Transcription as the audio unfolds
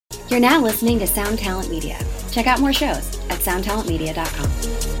You're now listening to Sound Talent Media. Check out more shows at soundtalentmedia.com.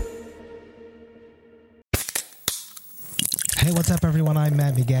 Hey, what's up, everyone? I'm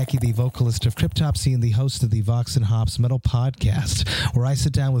Matt Migaki, the vocalist of Cryptopsy and the host of the Vox and Hops Metal Podcast, where I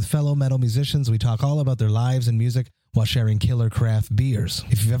sit down with fellow metal musicians. We talk all about their lives and music while sharing killer craft beers.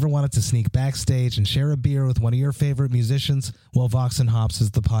 If you've ever wanted to sneak backstage and share a beer with one of your favorite musicians, well, Vox and Hops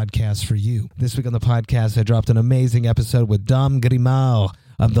is the podcast for you. This week on the podcast, I dropped an amazing episode with Dom Grimal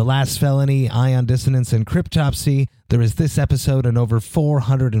of The Last Felony, Ion Dissonance, and Cryptopsy. There is this episode and over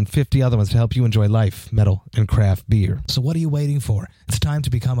 450 other ones to help you enjoy life, metal, and craft beer. So what are you waiting for? It's time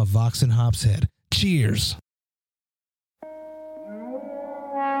to become a Vox and Hops head. Cheers!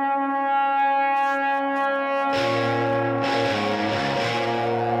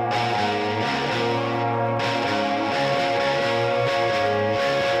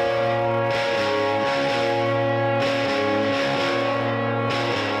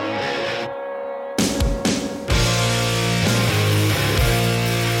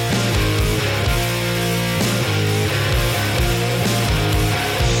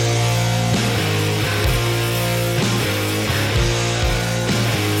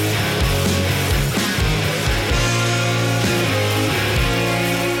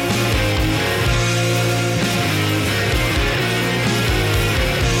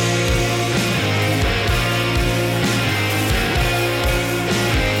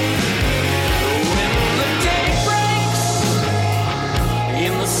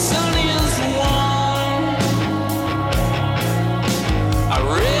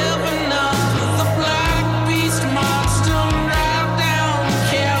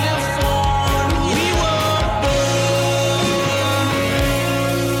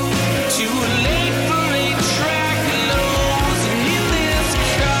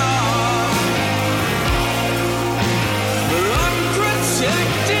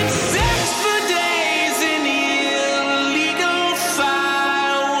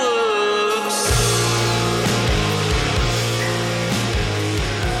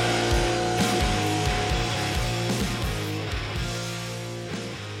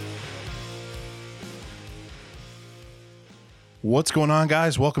 What's going on,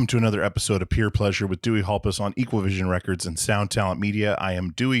 guys? Welcome to another episode of Pure Pleasure with Dewey Halpus on Equal Vision Records and Sound Talent Media. I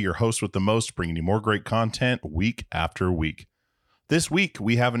am Dewey, your host with the most, bringing you more great content week after week. This week,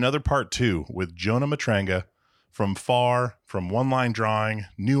 we have another part 2 with Jonah Matranga from Onelinedrawing,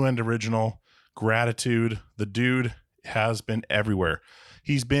 New End Original, Gratitude. The dude has been everywhere.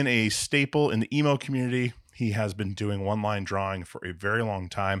 He's been a staple in the emo community. He has been doing one-line-drawing for a very long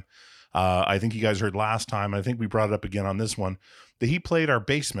time. I think you guys heard last time, I think we brought it up again on this one, that he played our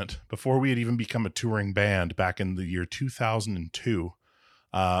basement before we had even become a touring band back in the year 2002.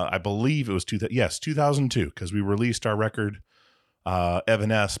 I believe it was 2002, because we released our record,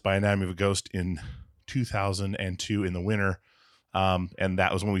 Evanesce by Anatomy of a Ghost, in 2002 in the winter, and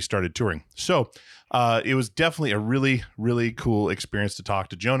that was when we started touring. So it was definitely a really, really cool experience to talk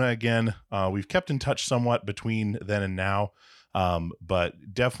to Jonah again. We've kept in touch somewhat between then and now.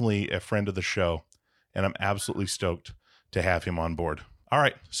 But definitely a friend of the show, and I'm absolutely stoked to have him on board. All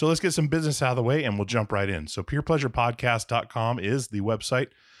right, so let's get some business out of the way, and we'll jump right in. So purepleasurepodcast.com is the website.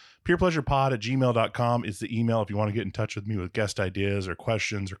 purepleasurepod@gmail.com is the email if you want to get in touch with me with guest ideas or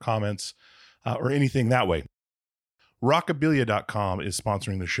questions or comments or anything that way. Rockabilia.com is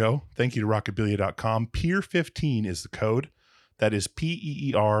sponsoring the show. Thank you to Rockabilia.com. PEER15 is the code. That is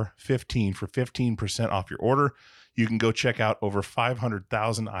PEER 15 for 15% off your order. You can go check out over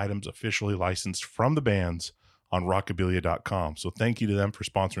 500,000 items officially licensed from the bands on rockabilia.com. So thank you to them for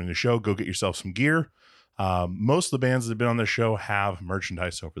sponsoring the show. Go get yourself some gear. Most of the bands that have been on the show have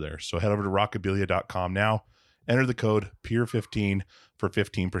merchandise over there. So head over to rockabilia.com now. Enter the code PEER15 for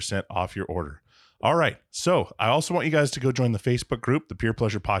 15% off your order. All right. So I also want you guys to go join the Facebook group, the Pure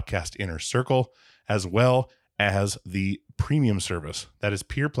Pleasure Podcast Inner Circle, as well as the premium service. That is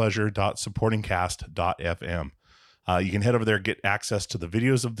peerpleasure.supportingcast.fm. You can head over there, get access to the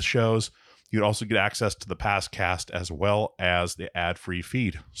videos of the shows. You'd also get access to the past cast as well as the ad-free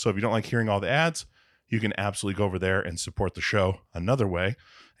feed. So if you don't like hearing all the ads, you can absolutely go over there and support the show another way.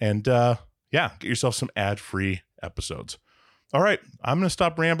 And get yourself some ad-free episodes. All right, I'm going to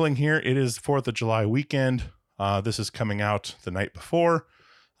stop rambling here. It is 4th of July weekend. This is coming out the night before.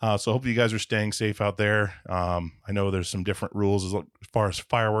 So hopefully you guys are staying safe out there. I know there's some different rules as far as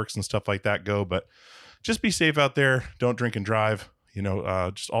fireworks and stuff like that go, but just be safe out there. Don't drink and drive,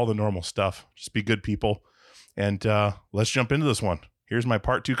 just all the normal stuff. Just be good people. And let's jump into this one. Here's my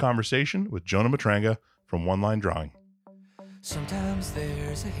part 2 conversation with Jonah Matranga from Onelinedrawing. Sometimes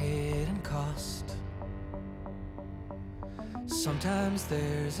there's a hidden cost. Sometimes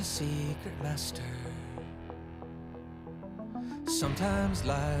there's a secret master. Sometimes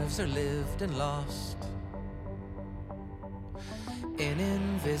lives are lived and lost in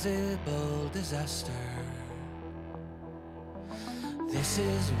invisible disaster. This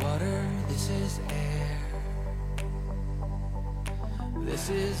is water, this is air. This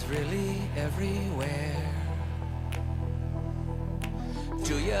is really everywhere.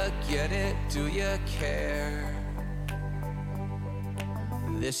 Do you get it? Do you care?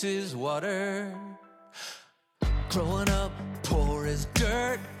 This is water. Growing up poor as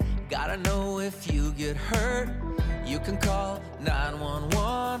dirt. Gotta know if you get hurt. You can call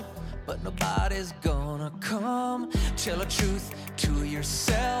 911, but nobody's gonna come. Tell the truth to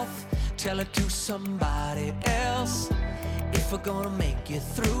yourself. Tell it to somebody else. If we're gonna make it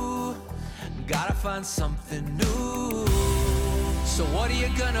through, gotta find something new. So what are you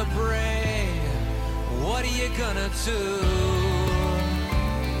gonna bring? What are you gonna do?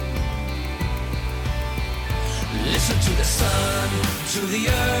 Listen to the sun, to the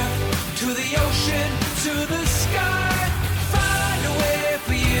earth, to the ocean, to the sky. Find a way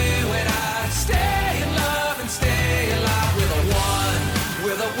for you and I. Stay in love and stay alive. With a one,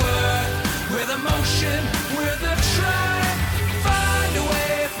 with a word, with emotion, with a try. Find a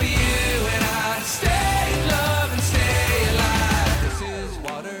way for you and I. Stay in love and stay alive. This is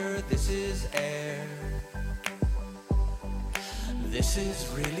water, this is air. This is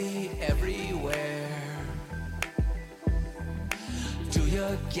really everywhere. Do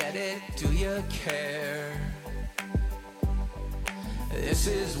you get it? Do you care? This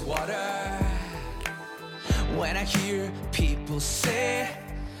is water. When I hear people say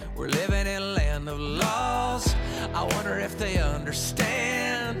we're living in a land of laws, I wonder if they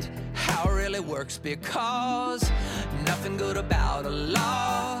understand how it really works, because nothing good about a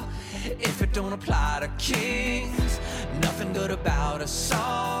law if it don't apply to kings. Nothing good about a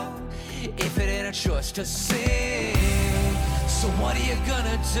song if it ain't a choice to sing. So what are you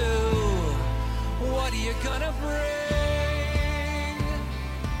gonna do? What are you gonna bring?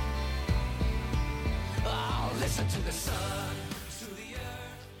 Oh, listen to the sun, to the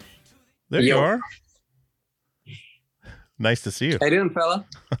earth. There you are. Nice to see you. How you doing, fella?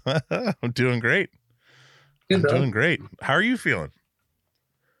 I'm doing great. Doing great. How are you feeling?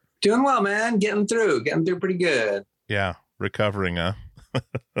 Doing well, man. Getting through pretty good. Yeah, recovering, huh?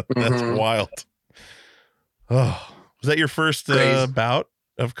 That's wild. Oh, was that your first bout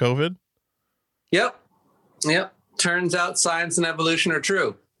of COVID? Yep. Turns out science and evolution are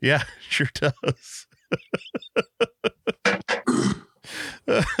true. Yeah, sure does.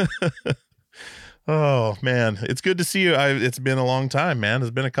 Oh man, it's good to see you. It's been a long time, man.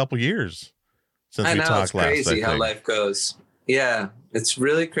 It's been a couple years since we talked last. It's crazy how life goes. Yeah, it's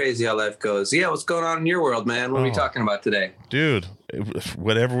really crazy how life goes. Yeah, what's going on in your world, man? What are we talking about today? Dude,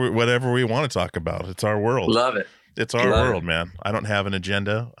 whatever we want to talk about. It's our world. Love it. It's our world, man. I don't have an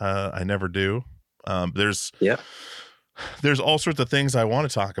agenda. I never do. There's all sorts of things I want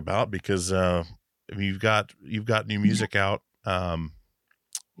to talk about because you've got new music out.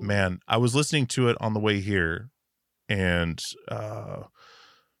 Man, I was listening to it on the way here, and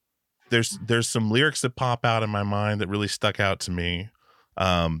there's some lyrics that pop out in my mind that really stuck out to me.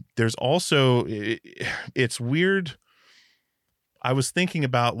 There's also it's weird. I was thinking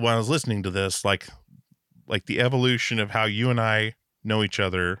about when I was listening to this, like the evolution of how you and I know each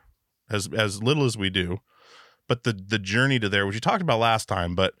other as little as we do, but the journey to there, which you talked about last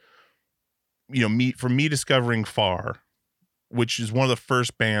time, but you know, me discovering Far, which is one of the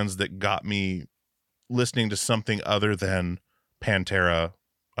first bands that got me listening to something other than Pantera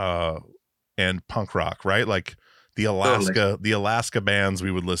and punk rock, right? Like the Alaska bands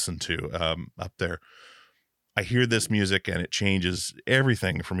we would listen to up there. I hear this music and it changes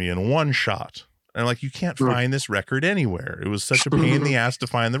everything for me in one shot. And like, you can't find this record anywhere. It was such a pain in the ass to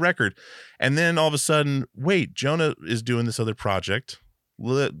find the record. And then all of a sudden, wait, Jonah is doing this other project.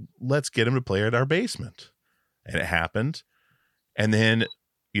 Let's get him to play at our basement. And it happened. And then,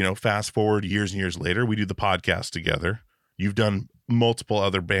 you know, fast forward years and years later, we do the podcast together. You've done multiple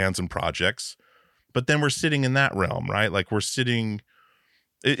other bands and projects, but then we're sitting in that realm, right? Like we're sitting,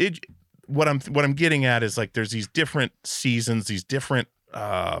 what I'm getting at is like, there's these different seasons, these different,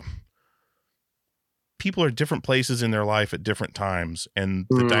 people are different places in their life at different times, and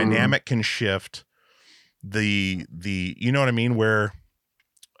the dynamic can shift. The you know what I mean, where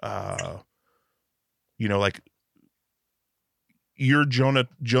you know, like you're Jonah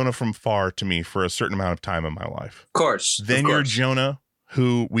from Far to me for a certain amount of time in my life. Of course. Then you're Jonah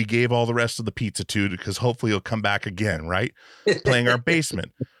who we gave all the rest of the pizza to because hopefully he'll come back again, right? Playing our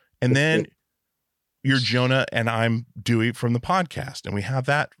basement. And then you're Jonah and I'm Dewey from the podcast, and we have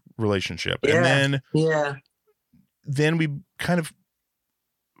that relationship. And then we kind of,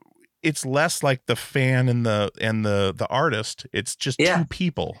 it's less like the fan and the artist. It's just two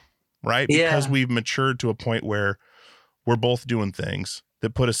people, right? Because we've matured to a point where we're both doing things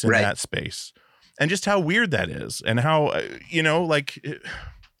that put us in that space. And just how weird that is, and how,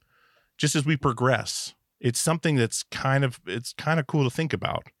 just as we progress, it's something that's kind of cool to think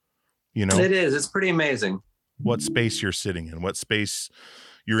about, It is. It's pretty amazing. What space you're sitting in, what space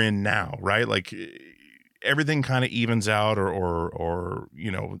you're in now, right? Like everything kind of evens out or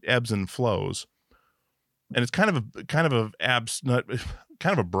ebbs and flows. And it's kind of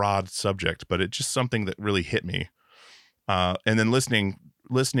a broad subject, but it's just something that really hit me. And then listening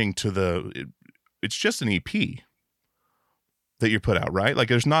to it's just an EP that you put out, right? Like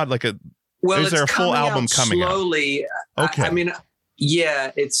there's not like is there a full album coming slowly out? Okay. I mean,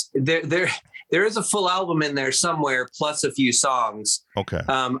 yeah, it's there is a full album in there somewhere, plus a few songs. Okay.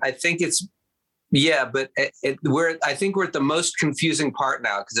 I think it's, but I think we're at the most confusing part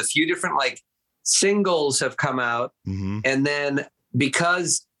now, because a few different like singles have come out. Mm-hmm. And then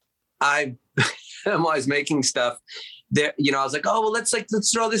because I'm always making stuff there, I was like, oh, well, let's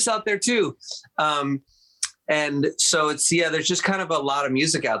throw this out there too. And so it's, there's just kind of a lot of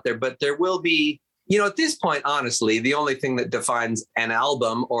music out there, but there will be, at this point, honestly, the only thing that defines an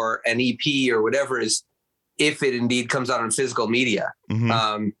album or an EP or whatever is if it indeed comes out on physical media.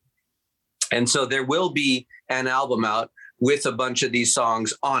 Mm-hmm. And so there will be an album out with a bunch of these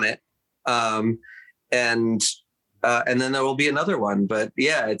songs on it. And then there will be another one, but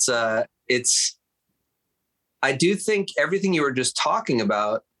it's, I do think everything you were just talking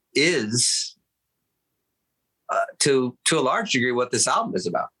about is to a large degree what this album is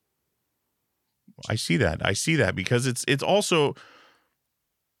about. I see that because it's also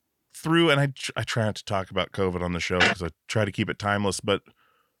through, and I try not to talk about COVID on the show because I try to keep it timeless, but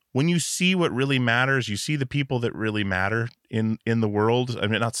when you see what really matters, you see the people that really matter in the world. I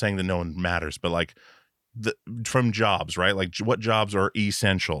mean, not saying that no one matters, but like from jobs, right? Like what jobs are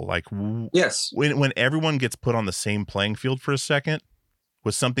essential? Like yes, when everyone gets put on the same playing field for a second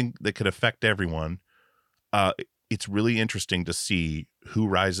with something that could affect everyone, it's really interesting to see who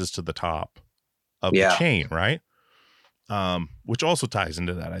rises to the top of the chain, right? Which also ties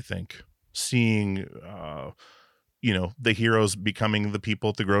into that, I think, seeing the heroes becoming the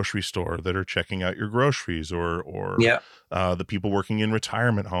people at the grocery store that are checking out your groceries, or the people working in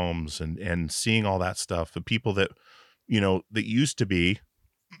retirement homes, and seeing all that stuff, the people that that used to be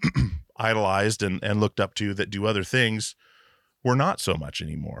idolized and looked up to, that do other things, were not so much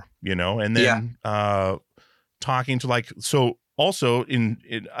anymore, and then talking to so also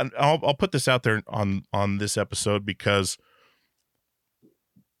I'll put this out there on this episode, because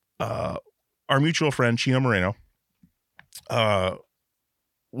our mutual friend Chino Moreno,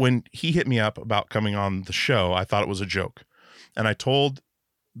 when he hit me up about coming on the show, I thought it was a joke. And I told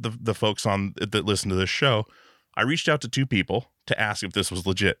the folks that listen to this show, I reached out to two people to ask if this was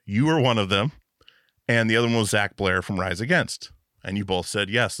legit. You were one of them, and the other one was Zach Blair from Rise Against. And you both said,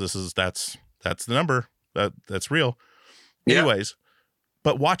 yes, that's the number. That's real. Yeah. Anyways,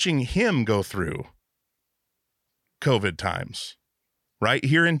 but watching him go through COVID times, right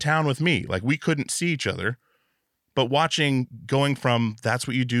here in town with me, like we couldn't see each other, but going from that's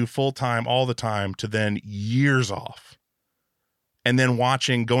what you do full time all the time to then years off, and then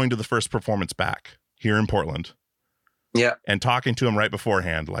going to the first performance back here in Portland. Yeah. And talking to him right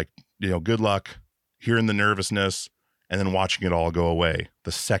beforehand, like, good luck, hearing the nervousness, and then watching it all go away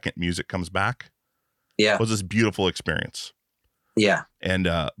the second music comes back. Yeah. Was this beautiful experience. Yeah. And,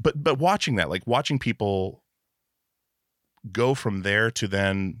 but watching that, like watching people go from there to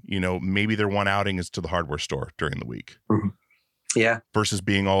then, maybe their one outing is to the hardware store during the week. Mm-hmm. Yeah. Versus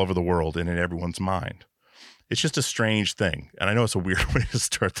being all over the world and in everyone's mind. It's just a strange thing. And I know it's a weird way to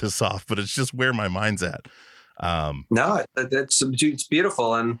start this off, but it's just where my mind's at. No, it's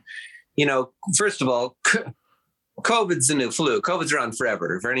beautiful. And, first of all, COVID's the new flu. COVID's around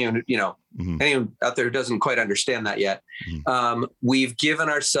forever. For anyone, anyone out there who doesn't quite understand that yet, we've given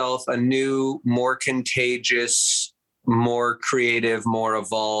ourselves a new, more contagious, more creative, more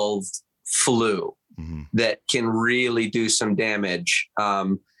evolved flu that can really do some damage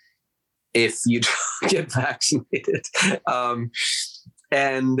if you don't get vaccinated.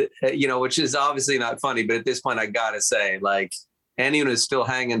 And, which is obviously not funny, but at this point, I gotta say, like, anyone who's still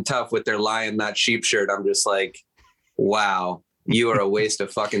hanging tough with their Lion Not Sheep shirt, I'm just like, wow, you are a waste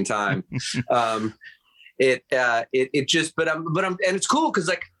of fucking time. And it's cool. Cause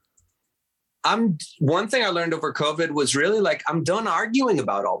like, one thing I learned over COVID was really like, I'm done arguing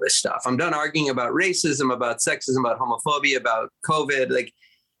about all this stuff. I'm done arguing about racism, about sexism, about homophobia, about COVID. Like,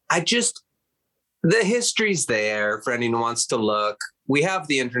 the history's there for anyone who wants to look. We have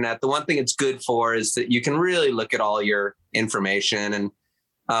the internet. The one thing it's good for is that you can really look at all your information.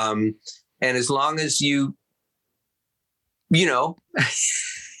 And as long as you know,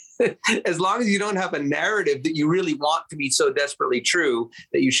 as long as you don't have a narrative that you really want to be so desperately true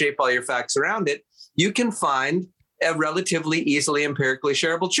that you shape all your facts around it, you can find a relatively easily empirically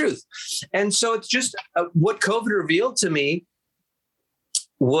shareable truth. And so it's just what COVID revealed to me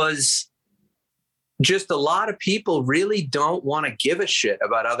was just a lot of people really don't want to give a shit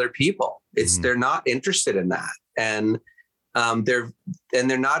about other people. They're not interested in that. And they're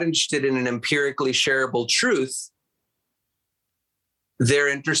not interested in an empirically shareable truth. They're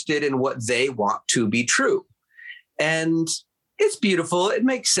interested in what they want to be true. And it's beautiful. It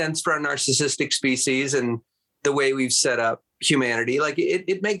makes sense for our narcissistic species and the way we've set up humanity. Like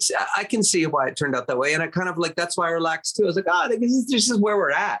I can see why it turned out that way. And I kind of like, that's why I relaxed too. I was like, this is where we're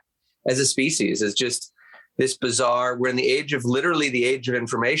at as a species. It's just this bizarre, we're in literally the age of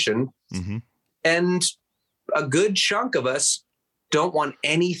information. Mm-hmm. And a good chunk of us don't want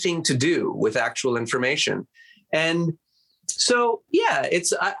anything to do with actual information. And so, yeah,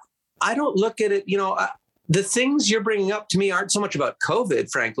 I don't look at it, the things you're bringing up to me aren't so much about COVID,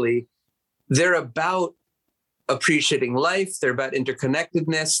 frankly. They're about appreciating life. They're about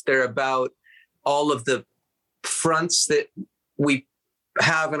interconnectedness. They're about all of the fronts that we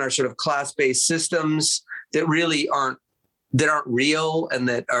have in our sort of class-based systems that really aren't real and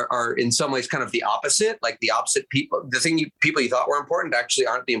that are in some ways kind of the opposite, like the opposite people. The people you thought were important actually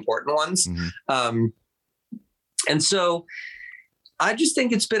aren't the important ones. Mm-hmm. And so I just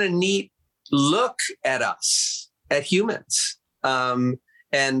think it's been a neat look at us, at humans.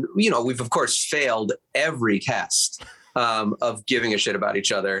 And, we've of course failed every test of giving a shit about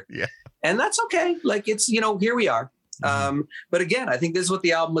each other. Yeah. And that's okay. Like it's, here we are. Mm-hmm. But again, I think this is what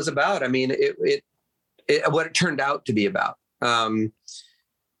the album was about. I mean, what it turned out to be about. And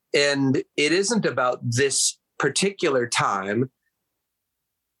it isn't about this particular time.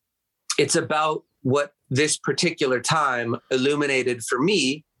 It's about what this particular time illuminated for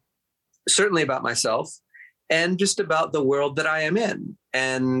me, certainly about myself and just about the world that I am in.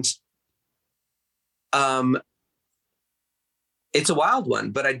 And it's a wild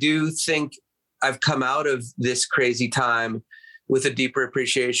one, but I do think I've come out of this crazy time with a deeper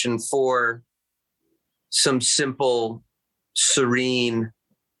appreciation for some simple, serene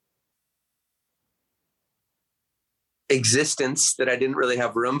existence that I didn't really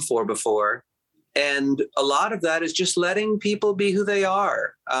have room for before. And a lot of that is just letting people be who they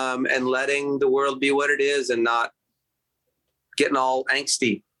are, and letting the world be what it is and not getting all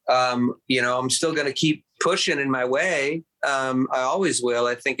angsty. I'm still going to keep pushing in my way. I always will.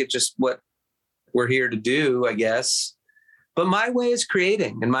 I think it's just what we're here to do, I guess. But my way is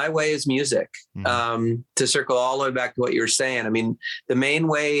creating and my way is music. Mm-hmm. To circle all the way back to what you were saying. I mean, the main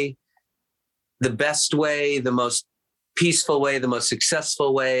way, the best way, the most peaceful way, the most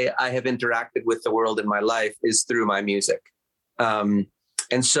successful way I have interacted with the world in my life is through my music. And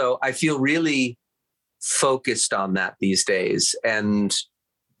so I feel really focused on that these days, and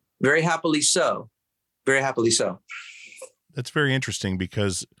very happily so. Very happily so. That's very interesting,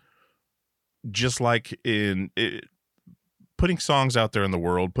 because just like putting songs out there in the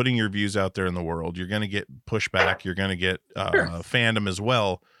world, putting your views out there in the world, you're going to get pushback. You're going to get fandom as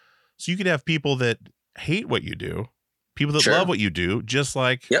well. So you could have people that hate what you do, people that love what you do, just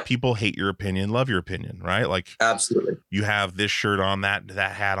like people hate your opinion, love your opinion, right? Like, absolutely. You have this shirt on, that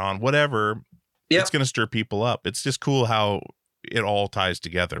hat on, whatever. It's going to stir people up. It's just cool how it all ties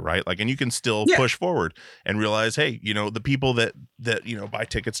together, right? Like, and you can still push forward and realize, hey, the people that buy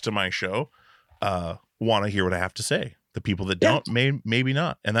tickets to my show want to hear what I have to say. The people that don't, maybe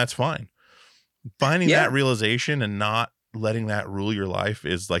not, and that's fine. Finding that realization and not letting that rule your life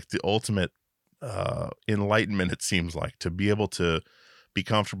is like the ultimate enlightenment. It seems like, to be able to be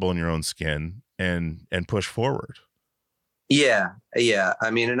comfortable in your own skin and push forward. Yeah.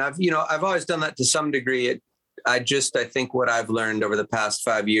 I mean, and I've always done that to some degree. I think what I've learned over the past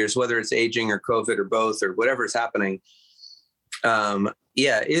 5 years, whether it's aging or COVID or both or whatever is happening,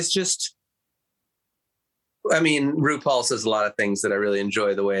 it's just, I mean, RuPaul says a lot of things that I really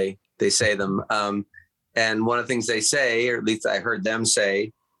enjoy the way they say them. And one of the things they say, or at least I heard them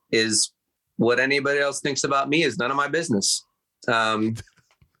say, is what anybody else thinks about me is none of my business. And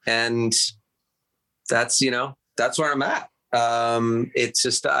that's where I'm at. It's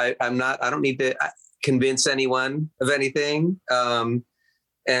just, I don't need to convince anyone of anything.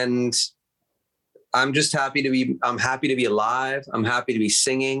 And I'm happy to be alive. I'm happy to be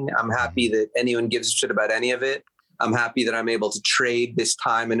singing. I'm happy that anyone gives a shit about any of it. I'm happy that I'm able to trade this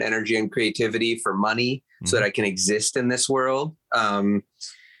time and energy and creativity for money so that I can exist in this world.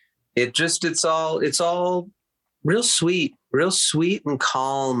 It's all real sweet and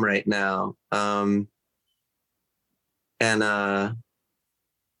calm right now. And I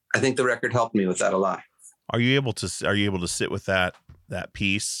think the record helped me with that a lot. Are you able to sit with that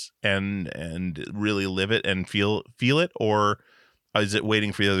piece and really live it and feel it, or is it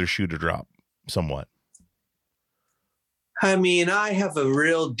waiting for the other shoe to drop somewhat? I mean, I have a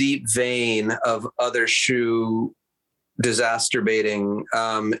real deep vein of other shoe disaster baiting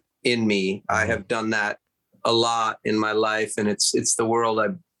in me. I have done that a lot in my life, and it's the world I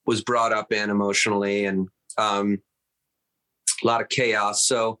was brought up in emotionally, and a lot of chaos.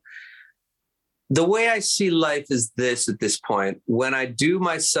 So the way I see life is this at this point: when I do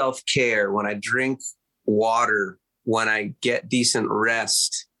my self-care, when I drink water, when I get decent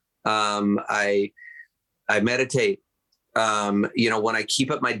rest, I meditate. When I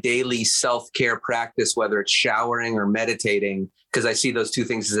keep up my daily self-care practice, whether it's showering or meditating, because I see those two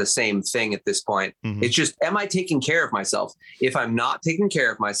things as the same thing at this point. Mm-hmm. It's just, am I taking care of myself? If I'm not taking care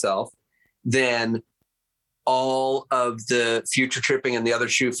of myself, then all of the future tripping and the other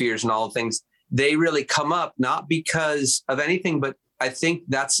shoe fears and all the things, they really come up, not because of anything, but I think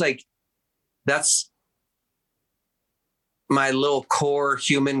that's my little core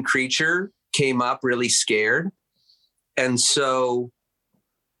human creature came up really scared. And so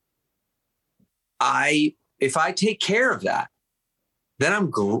if I take care of that, then I'm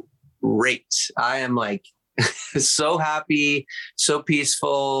great. I am like so happy, so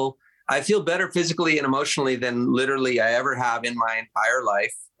peaceful. I feel better physically and emotionally than literally I ever have in my entire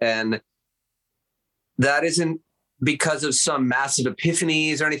life. And that isn't because of some massive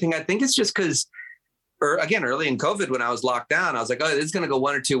epiphanies or anything. I think it's just because, early in COVID, when I was locked down, I was like, oh, this is going to go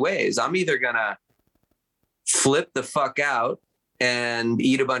one or two ways. I'm either going to flip the fuck out and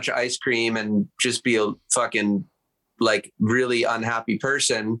eat a bunch of ice cream and just be a fucking like really unhappy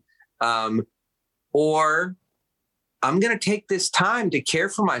person. Or I'm going to take this time to care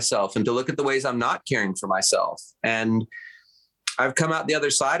for myself and to look at the ways I'm not caring for myself. And I've come out the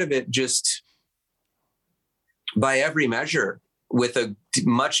other side of it just by every measure with a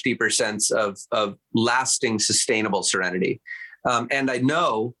much deeper sense of lasting, sustainable serenity. And I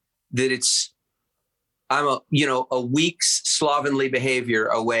know that I'm a week's slovenly behavior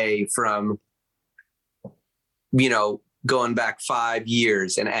away from, going back 5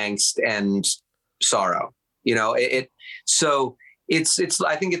 years and angst and sorrow, so it's,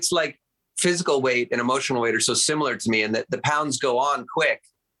 I think it's like physical weight and emotional weight are so similar to me, and that the pounds go on quick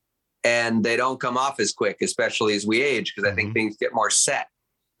and they don't come off as quick, especially as we age, because I think things get more set.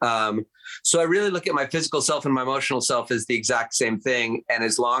 So I really look at my physical self and my emotional self as the exact same thing. And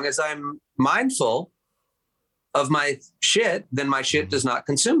as long as I'm mindful of my shit, then my shit does not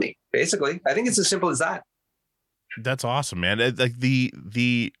consume me. Basically, I think it's as simple as that. That's awesome, man. Like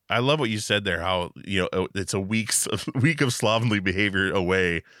I love what you said there. How it's a week of slovenly behavior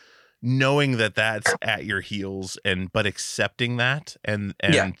away, knowing that that's at your heels, but accepting that and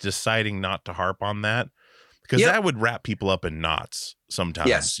deciding not to harp on that, because that would wrap people up in knots sometimes.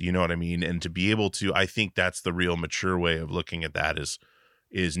 Yes. You know what I mean? And to be able to, I think that's the real mature way of looking at that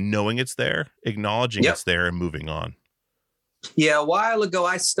is knowing it's there, acknowledging it's there, and moving on. Yeah. A while ago,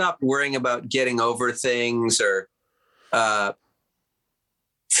 I stopped worrying about getting over things or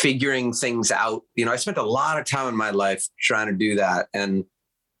figuring things out. I spent a lot of time in my life trying to do that. And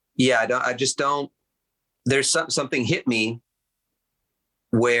I just don't, there's something hit me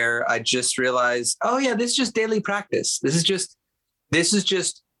where I just realized, oh yeah, this is just daily practice. This is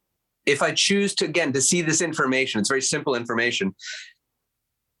just, if I choose to see this information, it's very simple information.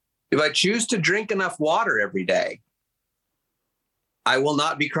 If I choose to drink enough water every day, I will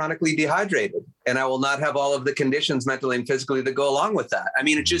not be chronically dehydrated, and I will not have all of the conditions mentally and physically that go along with that. I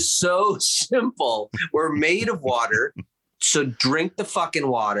mean, it's just so simple. We're made of water. So drink the fucking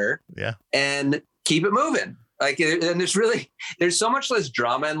water and keep it moving. And there's so much less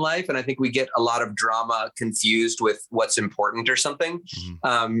drama in life. And I think we get a lot of drama confused with what's important or something.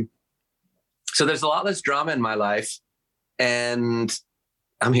 Mm-hmm. So there's a lot less drama in my life, and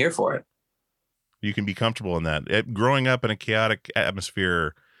I'm here for it. You can be comfortable in that. Growing up in a chaotic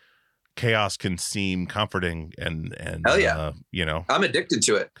atmosphere, chaos can seem comforting and hell yeah. I'm addicted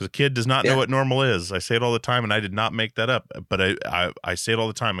to it, because a kid does not know what normal is. I say it all the time, and I did not make that up, but I say it all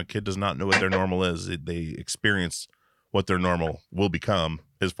the time. A kid does not know what their normal is. They experience what their normal will become,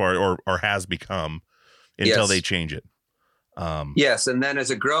 as far or has become, until they change it. Yes. And then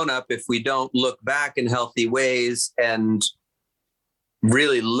as a grown-up, if we don't look back in healthy ways and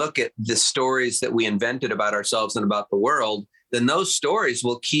really look at the stories that we invented about ourselves and about the world, then those stories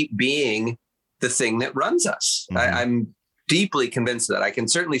will keep being the thing that runs us. I'm deeply convinced of that. I can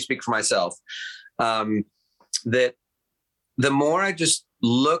certainly speak for myself, that the more I just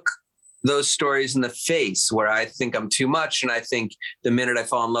look those stories in the face where I think I'm too much, and I think the minute I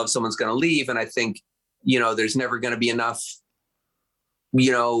fall in love, someone's going to leave, and I think, there's never going to be enough,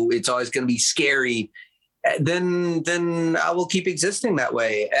 it's always going to be scary, then I will keep existing that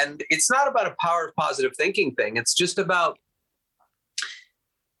way. And it's not about a power of positive thinking thing. It's just about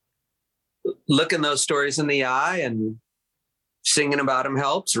looking those stories in the eye, and singing about them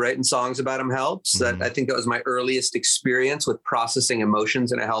helps, writing songs about them helps. That I think that was my earliest experience with processing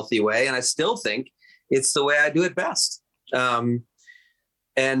emotions in a healthy way. And I still think it's the way I do it best.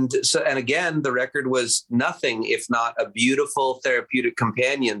 And again, the record was nothing if not a beautiful therapeutic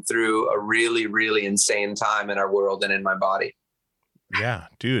companion through a really, really insane time in our world and in my body. Yeah,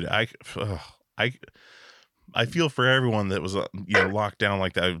 dude, I feel for everyone that was locked down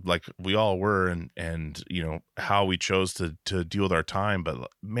like that, like we all were, and how we chose to deal with our time. But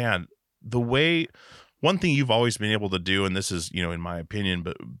man, one thing you've always been able to do, and this is in my opinion,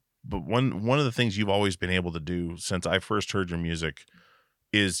 but one of the things you've always been able to do since I first heard your music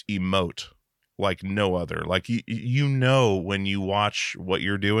is emote like no other. Like when you watch what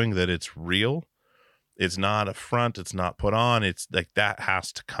you're doing that it's real, it's not a front, it's not put on, it's like that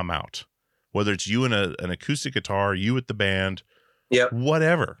has to come out. Whether it's you and an acoustic guitar, you with the band,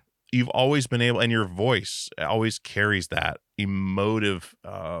 whatever, you've always been able, and your voice always carries that emotive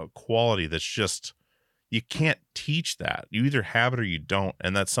quality that's just, you can't teach that. You either have it or you don't,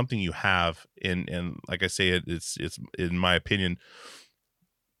 and that's something you have. And like I say, it's in my opinion,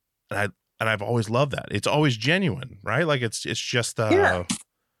 and I've always loved that. It's always genuine, right? Like it's just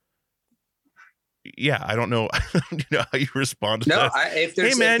yeah, I don't know, how you respond to that.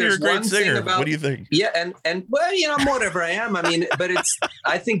 Hey man, you're a great singer. What do you think? Yeah, and well, whatever I am. I mean, but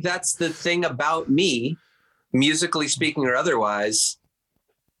I think that's the thing about me, musically speaking or otherwise.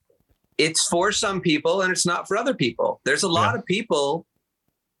 It's for some people and it's not for other people. There's a lot of people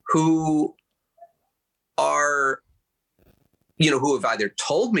who are, who have either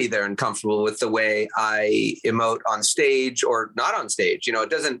told me they're uncomfortable with the way I emote on stage or not on stage. It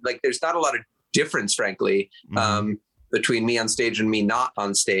doesn't, like, there's not a lot of difference, frankly, between me on stage and me not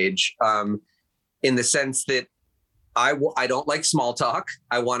on stage, in the sense that I don't like small talk.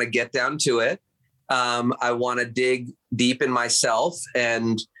 I want to get down to it. I want to dig deep in myself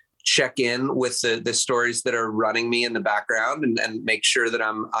and check in with the stories that are running me in the background, and make sure that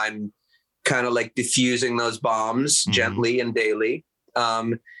I'm kind of like diffusing those bombs gently and daily.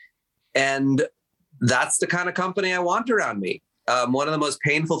 And that's the kind of company I want around me. One of the most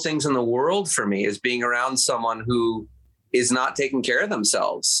painful things in the world for me is being around someone who is not taking care of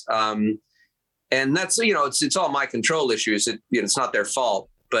themselves. And that's, it's all my control issues. It's not their fault,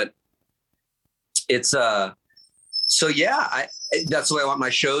 but it's, that's the way I want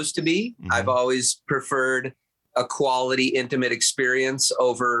my shows to be. I've always preferred a quality, intimate experience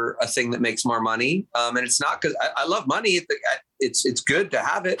over a thing that makes more money. And it's not because I love money. It's good to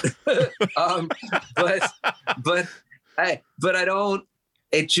have it. But I don't,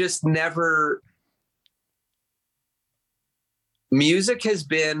 it just never, music has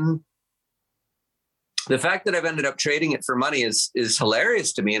been, the fact that I've ended up trading it for money is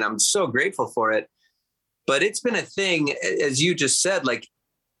hilarious to me. And I'm so grateful for it. But it's been a thing, as you just said, like,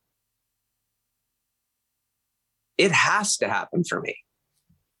 it has to happen for me.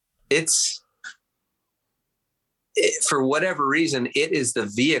 For whatever reason, it is the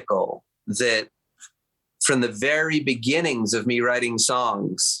vehicle that, from the very beginnings of me writing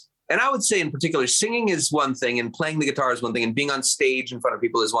songs, and I would say in particular, singing is one thing, and playing the guitar is one thing, and being on stage in front of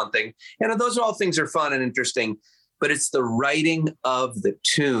people is one thing. And those are all things are fun and interesting, but it's the writing of the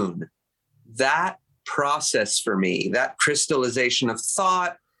tune, that process for me, that crystallization of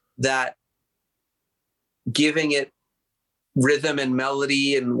thought, that giving it rhythm and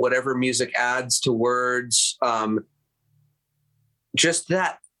melody and whatever music adds to words. Just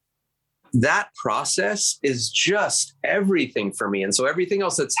that process is just everything for me. And so everything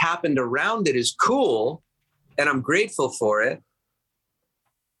else that's happened around it is cool, and I'm grateful for it.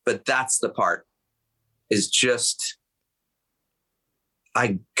 But that's the part, is just,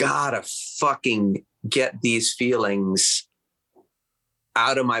 I gotta fucking get these feelings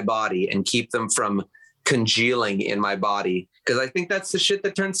out of my body and keep them from congealing in my body. Because I think that's the shit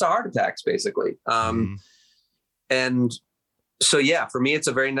that turns to heart attacks, basically. And So yeah, for me, it's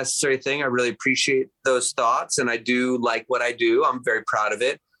a very necessary thing. I really appreciate those thoughts, and I do like what I do. I'm very proud of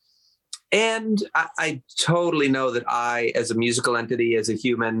it. And I totally know that I, as a musical entity, as a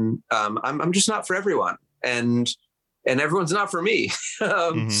human, I'm just not for everyone, and everyone's not for me.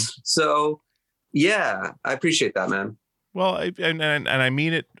 So yeah, I appreciate that, man. Well, and I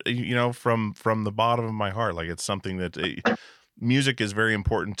mean it, from the bottom of my heart. Like, it's something that music is very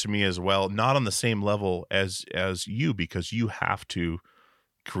important to me as well. Not on the same level as you, because you have to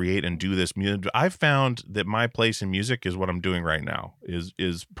create and do this music. I've found that my place in music is what I'm doing right now,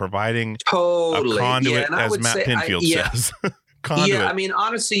 is providing a conduit, as Matt Pinfield says. Conduit. Yeah, I mean,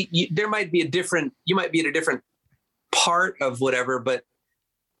 honestly, you might be at a different part of whatever, but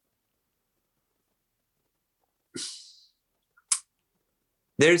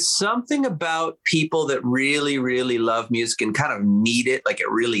there's something about people that really, really love music and kind of need it. Like, it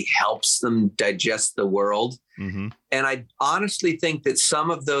really helps them digest the world. Mm-hmm. And I honestly think that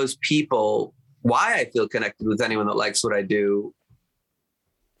some of those people, why I feel connected with anyone that likes what I do,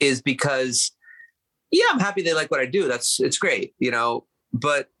 is because, yeah, I'm happy they like what I do. It's great,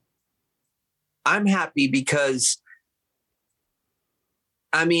 but I'm happy because,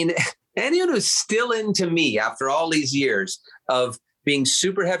 I mean, anyone who's still into me after all these years of being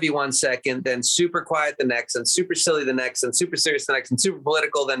super heavy one second, then super quiet the next, and super silly the next, and super serious the next, and super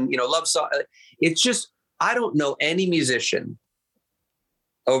political, then, love song. It's just, I don't know any musician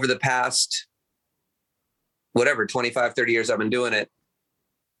over the past, 25, 30 years I've been doing it,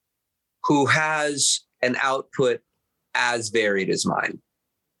 who has an output as varied as mine.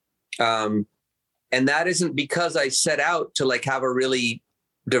 And that isn't because I set out to have a really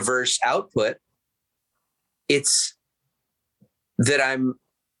diverse output. It's that I'm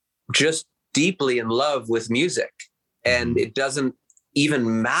just deeply in love with music, and it doesn't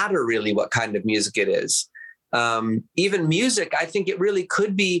even matter really what kind of music it is. Even music, I think it really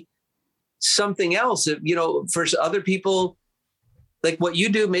could be something else. For other people, like what you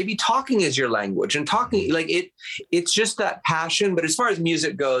do, maybe talking is your language, and talking, it's just that passion. But as far as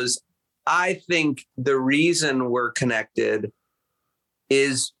music goes, I think the reason we're connected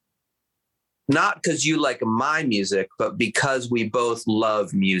is not because you like my music, but because we both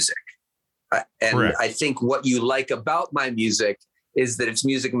love music. And correct. I think what you like about my music is that it's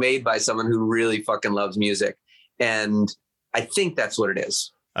music made by someone who really fucking loves music. And I think that's what it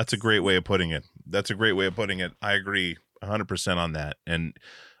is. That's a great way of putting it. I agree 100% on that. And,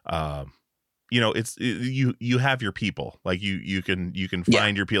 it's, you have your people, like you can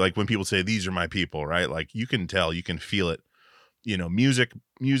find your people. Like when people say, these are my people, right? Like you can tell, you can feel it. Music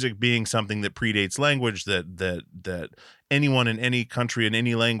being something that predates language, that anyone in any country in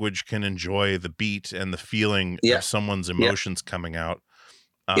any language can enjoy the beat and the feeling of someone's emotions coming out,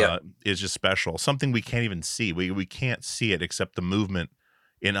 is just special. Something we can't even see. We can't see it except the movement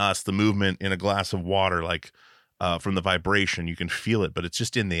in us, the movement in a glass of water, from the vibration, you can feel it, but it's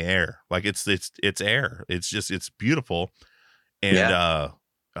just in the air. Like it's air. It's beautiful. And,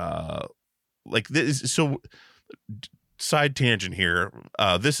 like this. So, side tangent here.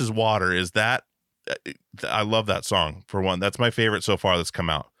 This Is Water. Is that, I love that song, for one. That's my favorite so far that's come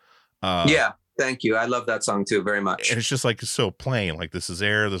out. Thank you. I love that song too, very much. And it's just so plain, like this is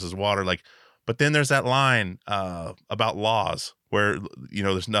air, this is water. But then there's that line about laws where,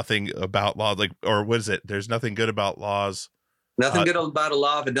 there's nothing about laws, or what is it? There's nothing good about laws. Nothing good about a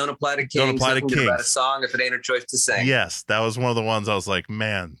law if it don't apply to kings. Don't apply nothing to good kings. About a song if it ain't her choice to sing. Yes, that was one of the ones I was like,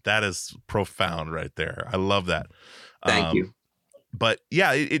 man, that is profound right there. I love that. Thank you. But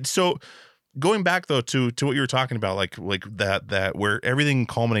yeah, it's so going back though to what you were talking about, like that where everything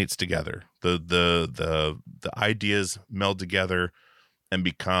culminates together, the ideas meld together and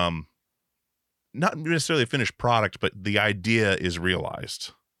become not necessarily a finished product, but the idea is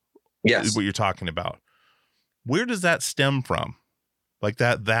realized. Yes, is what you're talking about. Where does that stem from? Like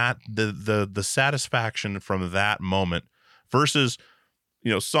the satisfaction from that moment versus,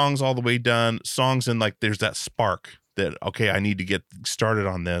 songs all the way done, songs and there's that spark that, okay, I need to get started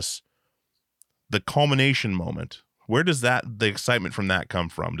on this. The culmination moment, where does the excitement from that come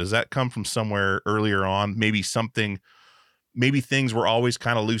from? Does that come from somewhere earlier on? Maybe things were always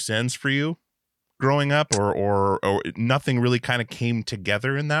kind of loose ends for you growing up, or nothing really kind of came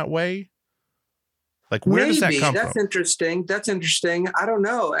together in that way? Like, where does that come from? That's interesting. I don't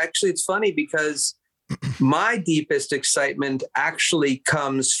know. Actually, it's funny because my deepest excitement actually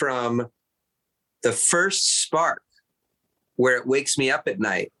comes from the first spark where it wakes me up at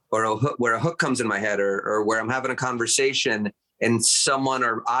night, or where a hook comes in my head, or where I'm having a conversation and someone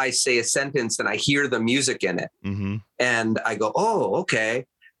or I say a sentence and I hear the music in it. And I go, oh, okay.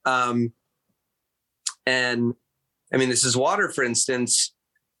 And I mean, This Is Water, for instance,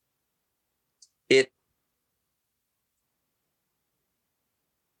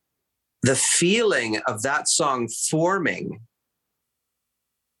 the feeling of that song forming,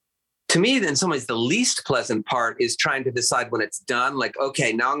 to me, in some ways, the least pleasant part is trying to decide when it's done, like,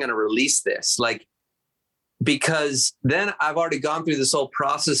 okay, now I'm going to release this. Like, because then I've already gone through this whole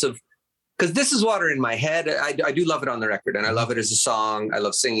process of, because This Is Water in my head, I do love it on the record, and I love it as a song. I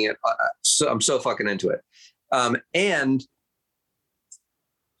love singing it. So I'm so fucking into it. And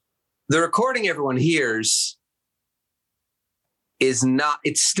the recording everyone hears is not,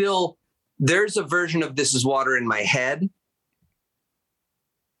 it's still, there's a version of This Is Water in my head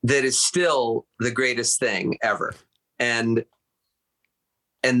that is still the greatest thing ever. And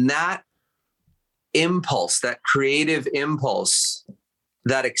that impulse, that creative impulse,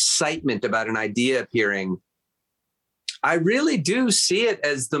 that excitement about an idea appearing, I really do see it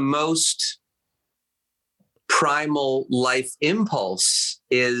as the most primal life impulse,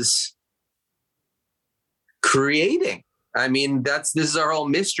 is creating. I mean, this is our whole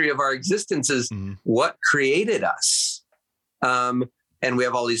mystery of our existence, is what created us. And we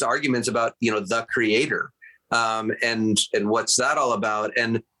have all these arguments about, the creator, and what's that all about?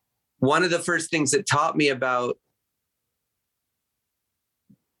 And one of the first things that taught me about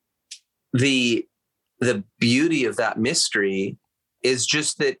the beauty of that mystery is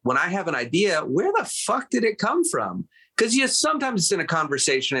just that when I have an idea, where the fuck did it come from? Because sometimes it's in a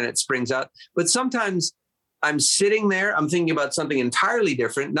conversation and it springs out, but sometimes I'm sitting there, I'm thinking about something entirely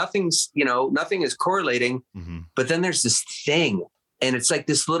different. Nothing is correlating, but then there's this thing, and it's like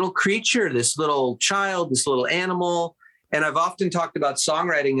this little creature, this little child, this little animal. And I've often talked about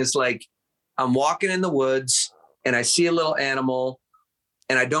songwriting as like, I'm walking in the woods and I see a little animal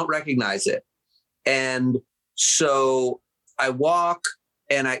and I don't recognize it. And so I walk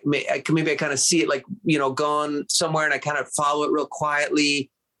and maybe I kind of see it like, going somewhere, and I kind of follow it real quietly,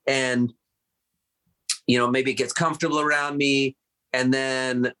 and, maybe it gets comfortable around me. And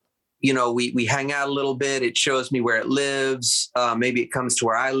then, we hang out a little bit. It shows me where it lives. Maybe it comes to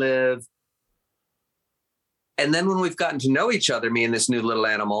where I live. And then when we've gotten to know each other, me and this new little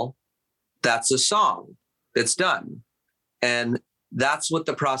animal, that's a song that's done. And that's what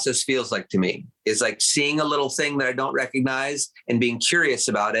the process feels like to me, is like seeing a little thing that I don't recognize and being curious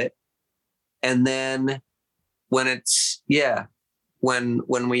about it. And then when it's, when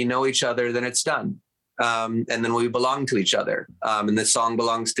we know each other, then it's done. And then we belong to each other. And the song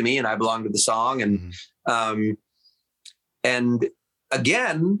belongs to me and I belong to the song. And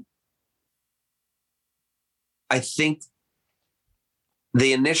again, I think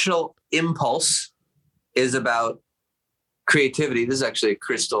the initial impulse is about creativity. This is actually a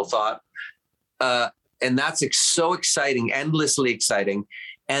Crystal thought. And that's so exciting, endlessly exciting.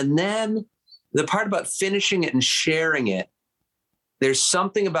 And then the part about finishing it and sharing it, there's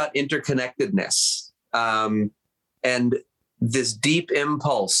something about interconnectedness, and this deep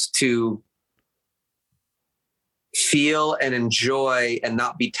impulse to feel and enjoy and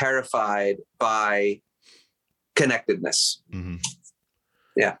not be terrified by connectevness.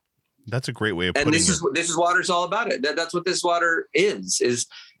 Yeah. That's a great way of putting it. And This Is Water's all about it. That's what This Is Water is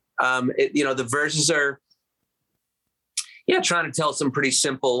the verses are, trying to tell some pretty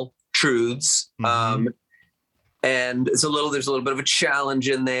simple truths. And there's a little bit of a challenge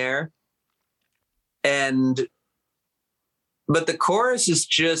in there. But the chorus is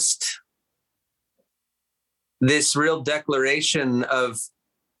just this real declaration of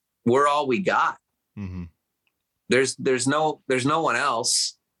we're all we got. There's no one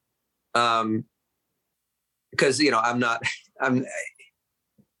else. Because,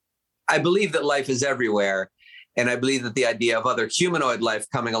 I believe that life is everywhere. And I believe that the idea of other humanoid life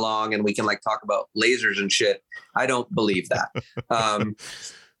coming along and we can talk about lasers and shit, I don't believe that.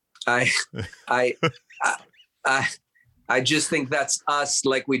 I just think that's us,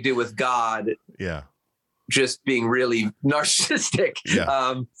 like we do with God. Yeah. Just being really narcissistic.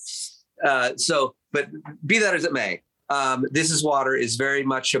 Yeah. But be that as it may, This Is Water is very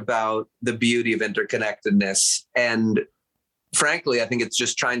much about the beauty of interconnectedness. And frankly, I think it's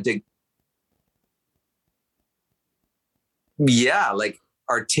just trying to,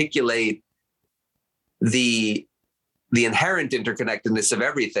 articulate the inherent interconnectedness of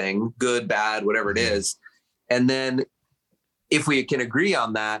everything, good, bad, whatever it is. And then if we can agree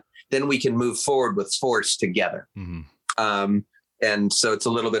on that, then we can move forward with force together. And so it's a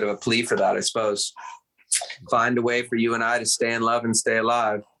little bit of a plea for that, I suppose. Find a way for you and I to stay in love and stay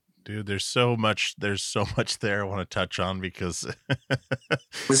alive. Dude, there's so much there I want to touch on, because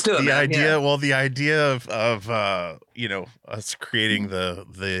let's do it, the idea of us creating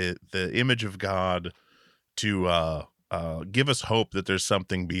the image of God, give us hope that there's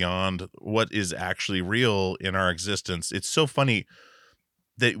something beyond what is actually real in our existence. It's so funny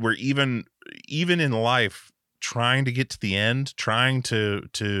that we're even in life trying to get to the end, trying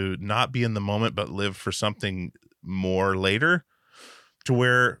to not be in the moment, but live for something more later, to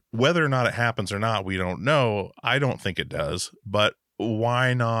where whether or not it happens or not, we don't know. I don't think it does, but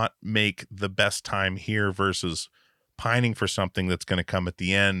why not make the best time here versus pining for something that's going to come at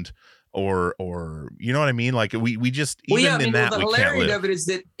the end, or you know what I mean? Like we just, even in that, the we can't hilarity live. of it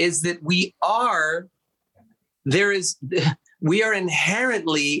is that we are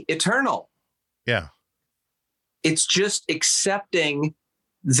inherently eternal. Yeah. It's just accepting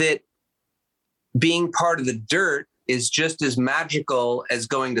that being part of the dirt is just as magical as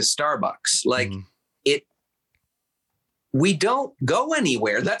going to Starbucks. Like we don't go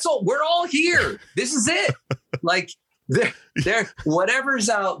anywhere. That's all. We're all here. This is it. Like there, whatever's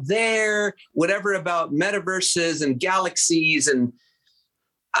out there, whatever about metaverses and galaxies, and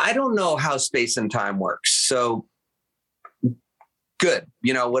I don't know how space and time works. So good,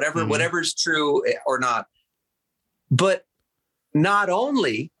 whatever's true or not. But not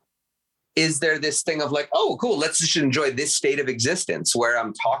only is there this thing of like, oh, cool, let's just enjoy this state of existence where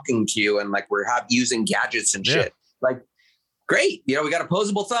I'm talking to you and like we're using gadgets and shit. Like, great, we got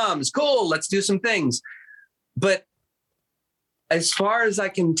opposable thumbs. Cool, let's do some things. But as far as I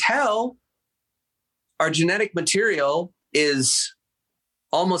can tell, our genetic material is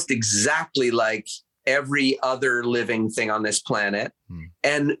almost exactly like every other living thing on this planet.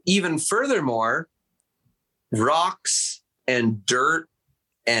 And even furthermore, rocks and dirt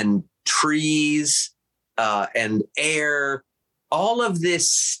and trees and air, all of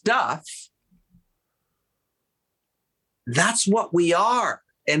this stuff, that's what we are.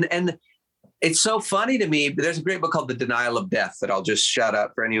 And it's so funny to me. There's a great book called The Denial of Death that I'll just shout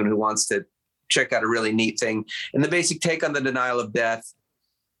out for anyone who wants to check out a really neat thing. And the basic take on the denial of death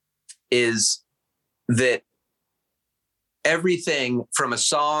is that everything from a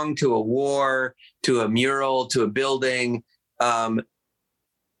song to a war to a mural to a building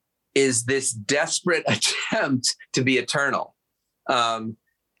is this desperate attempt to be eternal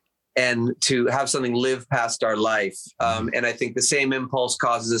and to have something live past our life. And I think the same impulse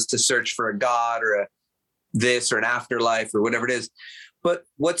causes us to search for a God or this or an afterlife or whatever it is. But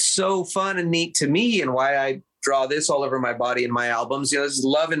what's so fun and neat to me, and why I draw this all over my body in my albums, this is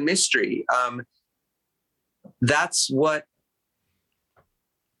love and mystery. That's what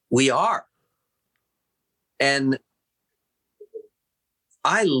we are. And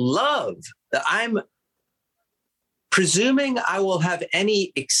I love that I'm presuming I will have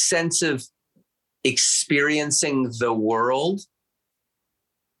any sense of experiencing the world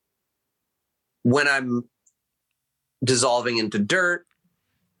when I'm dissolving into dirt,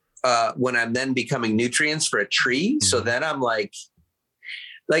 when I'm then becoming nutrients for a tree. So then I'm like,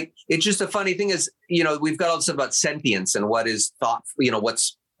 it's just a funny thing is, we've got all this stuff about sentience and what is thought,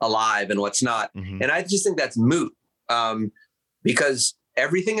 what's alive and what's not. And I just think that's moot because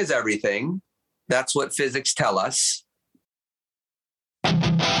everything is everything. That's what physics tell us.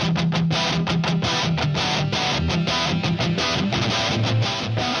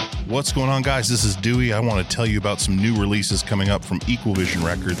 What's going on, guys? This is Dewey. I want to tell you about some new releases coming up from Equal Vision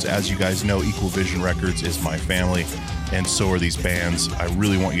Records. As you guys know, Equal Vision Records is my family, and so are these bands. I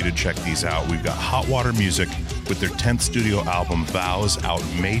really want you to check these out. We've got Hot Water Music with their 10th studio album, Vows, out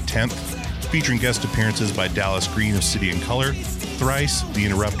May 10th, featuring guest appearances by Dallas Green of City and Color, Thrice, The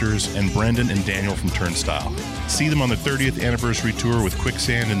Interrupters, and Brendan and Daniel from Turnstile. See them on the 30th anniversary tour with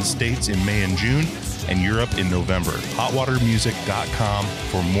Quicksand in the States in May and June, and Europe in November. hotwatermusic.com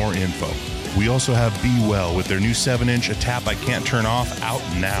for more info. We also have Be Well with their new 7-inch A Tap I Can't Turn Off, out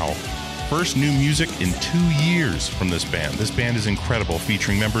now. First new music in 2 years from this band. This band is incredible,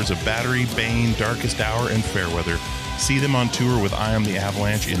 featuring members of Battery, Bane, Darkest Hour, and Fairweather. See them on tour with I Am the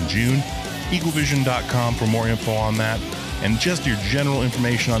Avalanche in June. equalvision.com for more info on that. And just your general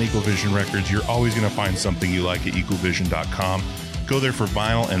information on Equal Vision Records, you're always going to find something you like at equalvision.com. Go there for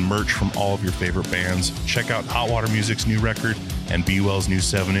vinyl and merch from all of your favorite bands. Check out Hot Water Music's new record and Be Well's new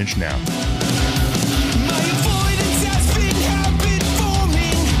 7-inch now.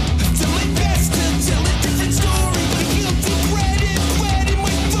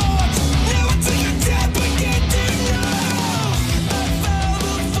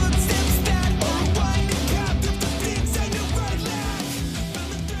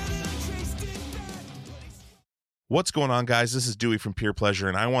 What's going on, guys? This is Dewey from Pure Pleasure,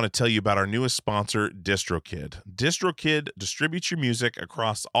 and I want to tell you about our newest sponsor, DistroKid. DistroKid distributes your music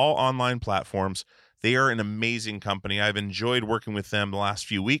across all online platforms. They are an amazing company. I've enjoyed working with them the last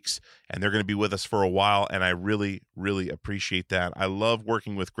few weeks, and they're going to be with us for a while, and I really, really appreciate that. I love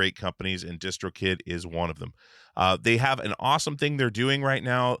working with great companies, and DistroKid is one of them. They have an awesome thing they're doing right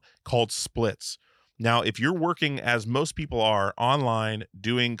now called splits. Now, if you're working, as most people are, online,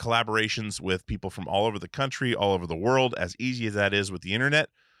 doing collaborations with people from all over the country, all over the world, as easy as that is with the internet,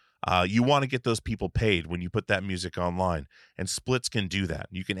 you want to get those people paid when you put that music online, and splits can do that.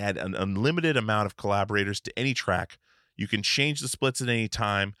 You can add an unlimited amount of collaborators to any track. You can change the splits at any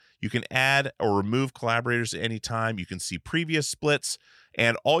time. You can add or remove collaborators at any time. You can see previous splits,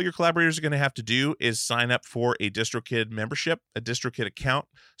 and all your collaborators are going to have to do is sign up for a DistroKid membership, a DistroKid account,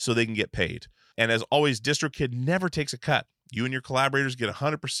 so they can get paid. And as always, DistroKid never takes a cut. You and your collaborators get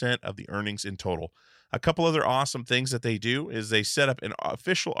 100% of the earnings in total. A couple other awesome things that they do is they set up an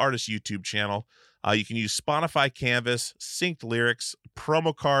official artist YouTube channel. You can use Spotify Canvas, synced lyrics,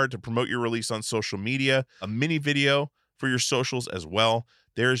 promo card to promote your release on social media, a mini video for your socials as well.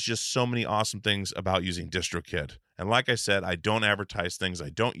 There's just so many awesome things about using DistroKid. And like I said, I don't advertise things I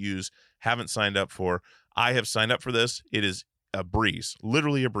don't use, haven't signed up for. I have signed up for this. It is a breeze,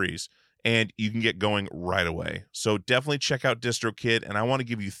 literally a breeze. And you can get going right away. So definitely check out DistroKid, and I want to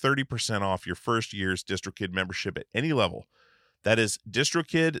give you 30% off your first year's DistroKid membership at any level. That is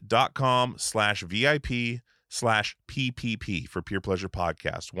distrokid.com/VIP/PPP for Peer Pleasure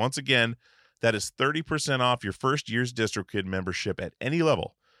Podcast. Once again, that is 30% off your first year's DistroKid membership at any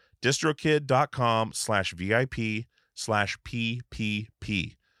level.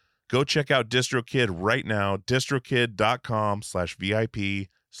 distrokid.com/VIP/PPP. Go check out DistroKid right now,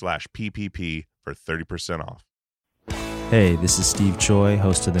 distrokid.com/VIP/PPP for 30% off. Hey, this is Steve Choi,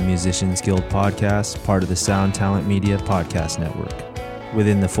 host of the Musicians Guild podcast, part of the Sound Talent Media Podcast Network.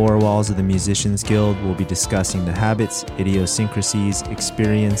 Within the four walls of the Musicians Guild, we'll be discussing the habits, idiosyncrasies,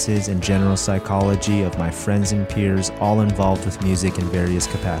 experiences, and general psychology of my friends and peers, all involved with music in various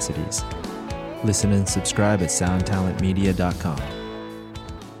capacities. Listen and subscribe at soundtalentmedia.com.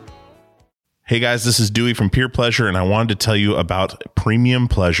 Hey guys, this is Dewey from Peer Pleasure, and I wanted to tell you about Premium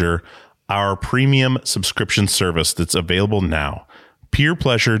Pleasure, our premium subscription service that's available now.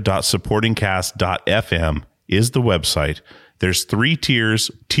 peerpleasure.supportingcast.fm is the website. There's 3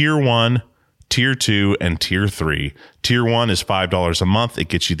 tiers, Tier 1, Tier 2, and Tier 3. Tier 1 is $5 a month. It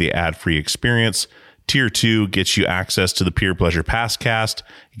gets you the ad-free experience. Tier 2 gets you access to the Peer Pleasure Passcast.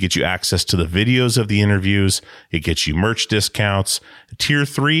 It gets you access to the videos of the interviews. It gets you merch discounts. Tier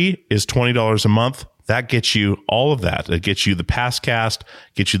 3 is $20 a month. That gets you all of that. It gets you the Passcast,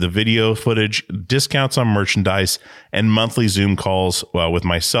 gets you the video footage, discounts on merchandise, and monthly Zoom calls with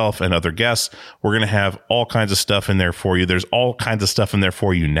myself and other guests. We're going to have all kinds of stuff in there for you. There's all kinds of stuff in there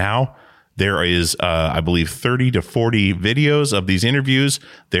for you now. There is, I believe, 30 to 40 videos of these interviews.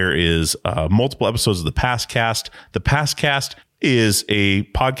 There is multiple episodes of the Passcast. The Passcast is a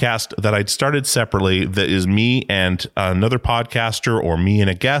podcast that I'd started separately that is me and another podcaster or me and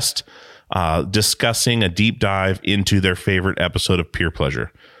a guest discussing a deep dive into their favorite episode of Peer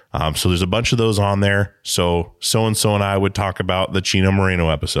Pleasure. So there's a bunch of those on there. So-and-so and I would talk about the Chino Moreno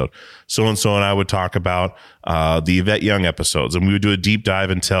episode. So-and-so and I would talk about the Yvette Young episodes. And we would do a deep dive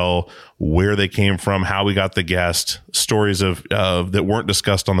and tell where they came from, how we got the guest, stories of that weren't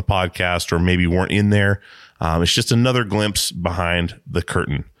discussed on the podcast or maybe weren't in there. It's just another glimpse behind the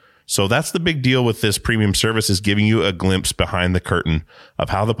curtain. So that's the big deal with this premium service, is giving you a glimpse behind the curtain of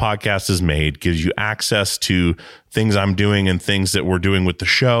how the podcast is made, gives you access to things I'm doing and things that we're doing with the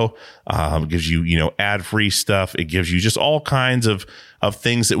show, gives you, ad-free stuff. It gives you just all kinds of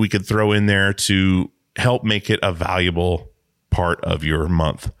things that we could throw in there to help make it a valuable part of your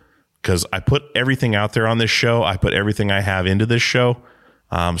month. Because I put everything out there on this show. I put everything I have into this show.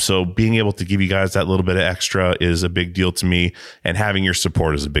 So being able to give you guys that little bit of extra is a big deal to me, and having your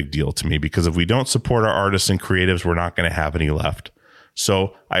support is a big deal to me, because if we don't support our artists and creatives, we're not going to have any left.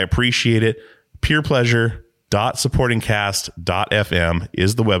 So I appreciate it. peerpleasure.supportingcast.fm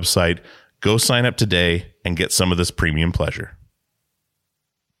is the website. Go sign up today and get some of this premium pleasure.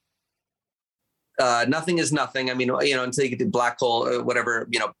 Nothing is nothing. I mean, until you get to black hole or whatever,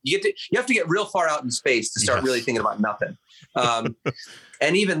 you have to get real far out in space to start really thinking about nothing.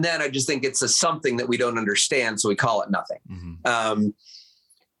 And even then, I just think it's a something that we don't understand, so we call it nothing. Mm-hmm.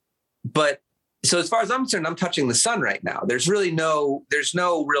 But so as far as I'm concerned, I'm touching the sun right now. There's no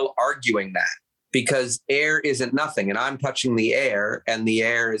real arguing that, because air isn't nothing, and I'm touching the air, and the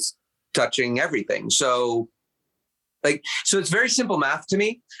air is touching everything. So it's very simple math to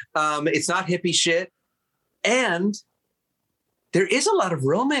me. It's not hippie shit. And there is a lot of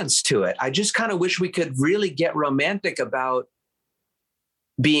romance to it. I just kind of wish we could really get romantic about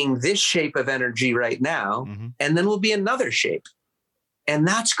being this shape of energy right now, and then we'll be another shape. And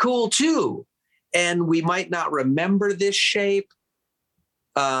that's cool too. And we might not remember this shape.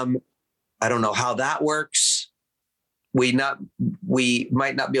 I don't know how that works. We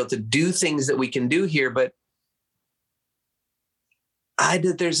might not be able to do things that we can do here, but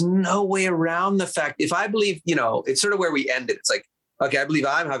there's no way around the fact. If I believe, it's sort of where we ended. It's like, okay, I believe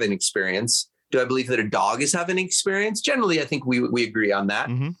I'm having an experience. Do I believe that a dog is having an experience? Generally, I think we agree on that.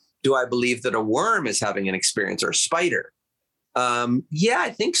 Do I believe that a worm is having an experience, or a spider? Yeah,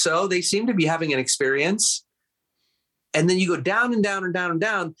 I think so. They seem to be having an experience. And then you go down and down and down and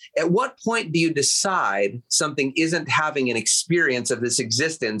down. At what point do you decide something isn't having an experience of this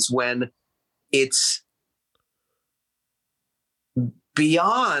existence when it's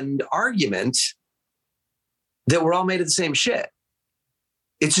beyond argument that we're all made of the same shit?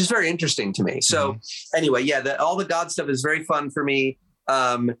 It's just very interesting to me. So anyway, yeah, all the God stuff is very fun for me.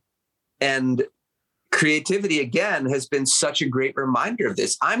 And creativity, again, has been such a great reminder of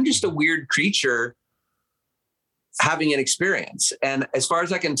this. I'm just a weird creature having an experience. And as far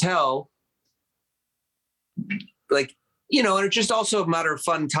as I can tell, like, and it's just also a matter of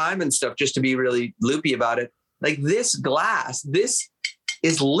fun time and stuff, just to be really loopy about it. Like, this glass, this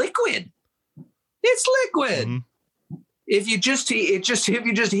is liquid. It's liquid. If you just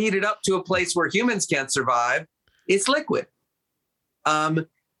heat it up to a place where humans can't survive, it's liquid. One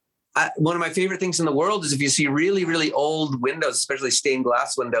of my favorite things in the world is if you see really, really old windows, especially stained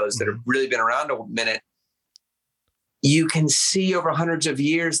glass windows that have really been around a minute, you can see over hundreds of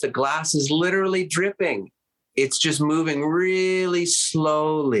years, the glass is literally dripping. It's just moving really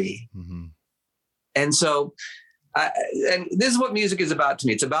slowly. And so, and this is what music is about to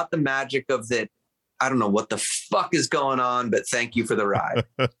me. It's about the magic of that. I don't know what the fuck is going on, but thank you for the ride.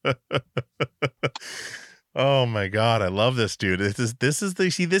 Oh my God. I love this, dude. This is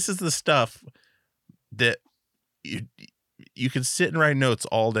the stuff that you can sit and write notes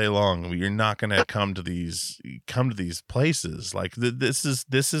all day long, but you're not going to come to these places. Like this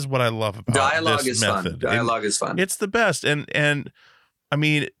is what I love about dialogue this is method. fun. Dialogue is fun. It's the best. And I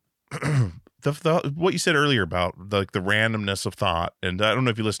mean, the what you said earlier about the randomness of thought, and I don't know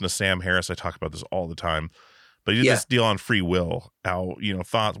if you listen to Sam Harris, I talk about this all the time, but he did this deal on free will, how,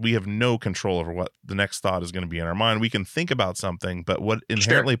 thoughts, we have no control over what the next thought is going to be in our mind. We can think about something, but what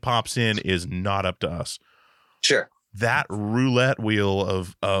inherently pops in is not up to us. Sure. That roulette wheel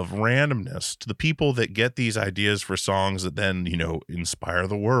of randomness, to the people that get these ideas for songs that then, inspire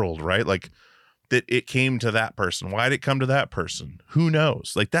the world, right? Like, that it came to that person. Why did it come to that person? Who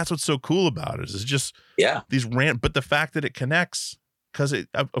knows? Like, that's what's so cool about it, is just these but the fact that it connects, because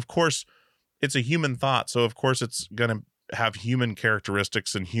of course it's a human thought. So of course it's going to have human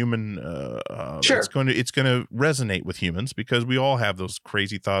characteristics and human, it's going to resonate with humans, because we all have those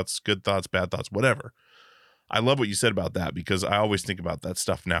crazy thoughts, good thoughts, bad thoughts, whatever. I love what you said about that, because I always think about that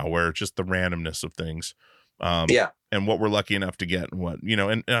stuff now, where just the randomness of things. And what we're lucky enough to get, and what,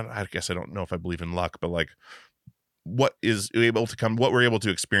 and I guess I don't know if I believe in luck, but like what we're able to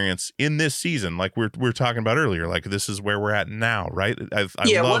experience in this season, like we're talking about earlier, like this is where we're at now, right? I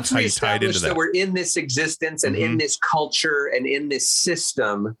love once how we you tied into that we're in this existence and in this culture and in this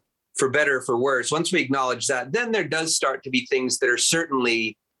system, for better or for worse, once we acknowledge that, then there does start to be things that are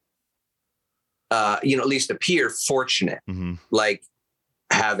certainly, at least appear fortunate, like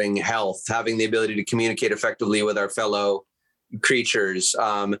having health, having the ability to communicate effectively with our fellow creatures,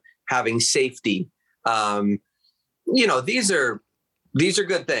 having safety. These are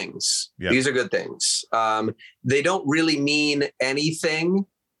good things. Yeah. These are good things. They don't really mean anything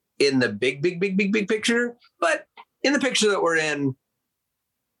in the big picture, but in the picture that we're in,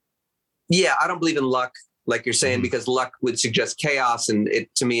 I don't believe in luck, like you're saying, because luck would suggest chaos. And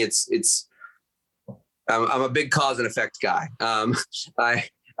to me, I'm a big cause and effect guy. I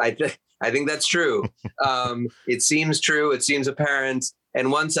think that's true. It seems true. It seems apparent.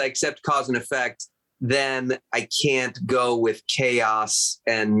 And once I accept cause and effect, then I can't go with chaos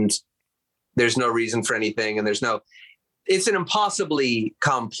and there's no reason for anything. And it's an impossibly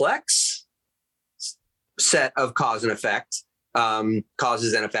complex set of cause and effect,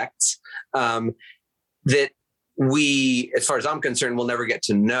 causes and effects, that we, as far as I'm concerned, will never get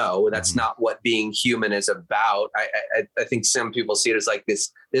to know. That's not what being human is about. I think some people see it as like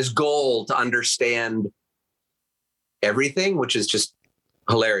this goal to understand everything, which is just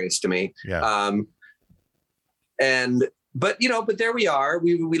hilarious to me. Yeah. But there we are.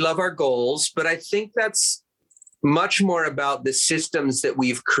 We love our goals, but I think that's much more about the systems that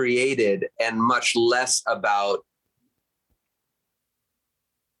we've created and much less about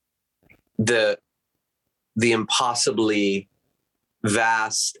the impossibly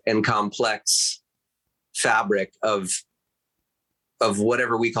vast and complex fabric of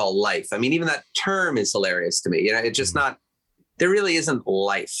whatever we call life. I mean, even that term is hilarious to me. You know, it's just not, there really isn't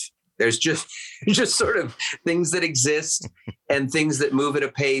life. There's just sort of things that exist and things that move at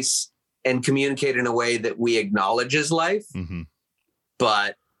a pace and communicate in a way that we acknowledge as life. Mm-hmm.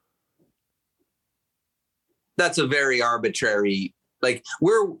 But that's a very arbitrary, like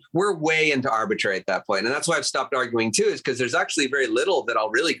we're way into arbitrary at that point. And that's why I've stopped arguing too, is because there's actually very little that I'll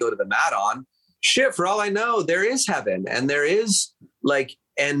really go to the mat on. Shit, for all I know, there is heaven and there is like,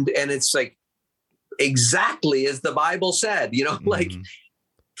 and it's like exactly as the Bible said, you know, like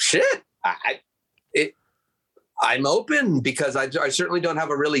shit, I'm open because I certainly don't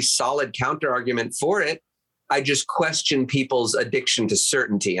have a really solid counter argument for it. I just question people's addiction to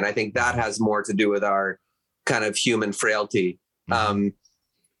certainty. And I think that has more to do with our kind of human frailty.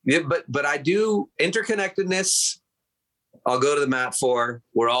 But I do interconnectedness. I'll go to the mat for.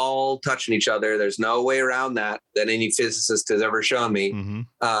 We're all touching each other. There's no way around that any physicist has ever shown me.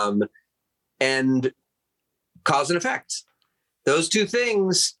 And cause and effect. Those two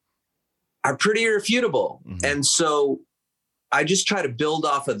things are pretty irrefutable. And so I just try to build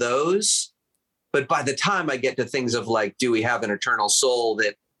off of those. But by the time I get to things of like, do we have an eternal soul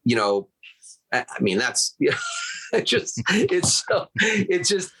that, you know, I mean, that's, you know,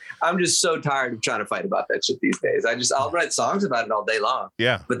 I'm just so tired of trying to fight about that shit these days. I'll write songs about it all day long.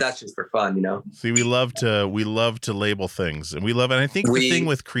 Yeah. But that's just for fun, you know? See, we love to label things and I think the thing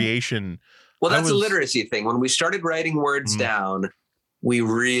with creation. Well, that's a literacy thing. When we started writing words down, we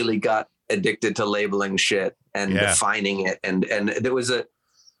really got addicted to labeling shit and defining it. And there was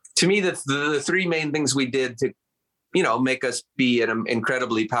to me, the three main things we did to, you know, make us be an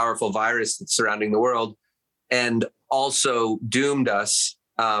incredibly powerful virus that's surrounding the world and also doomed us,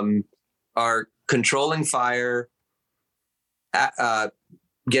 are controlling fire,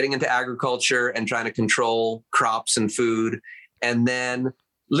 getting into agriculture and trying to control crops and food, and then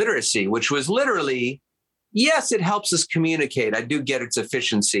literacy, which was literally, yes, it helps us communicate. I do get its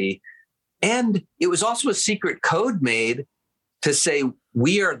efficiency. And it was also a secret code made to say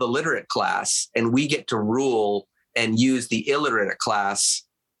we are the literate class and we get to rule and use the illiterate class,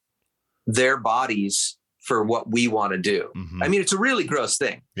 their bodies for what we want to do. I mean, it's a really gross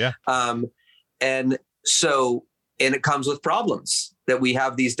thing. Yeah. And it comes with problems that we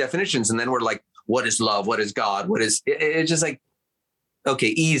have these definitions. And then we're like, what is love? What is God? What is it's just like, okay,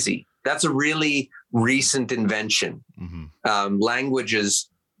 easy. That's a really recent invention. Language is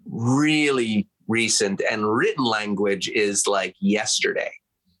really recent and written language is like yesterday.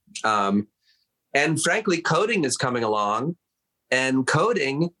 And frankly, coding is coming along, and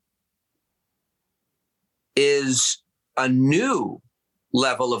coding is a new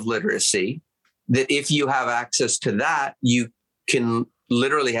level of literacy that if you have access to that, you can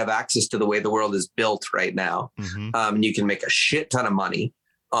literally have access to the way the world is built right now. You can make a shit ton of money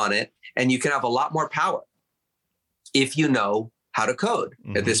on it, and you can have a lot more power if you know how to code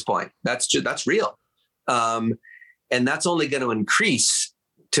at this point. That's real. And that's only going to increase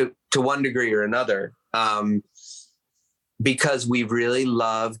to one degree or another, because we really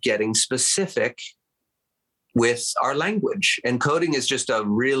love getting specific with our language. And coding is just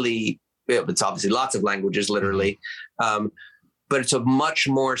it's obviously lots of languages, literally, but it's a much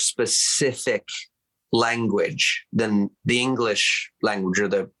more specific language than the English language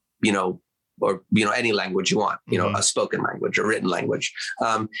or any language you want, a spoken language, a written language.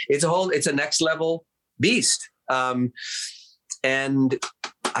 It's a next level beast. And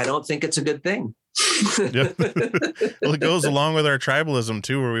I don't think it's a good thing. Well, it goes along with our tribalism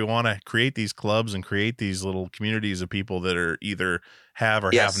too, where we want to create these clubs and create these little communities of people that are either have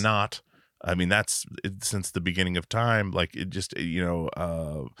or have not. I mean, that's since the beginning of time. Like it just,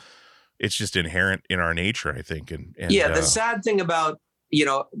 it's just inherent in our nature, I think. And the sad thing about,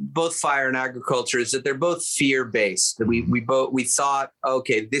 both fire and agriculture is that they're both fear-based. We thought,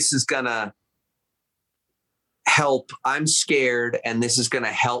 okay, this is gonna help. I'm scared, and this is gonna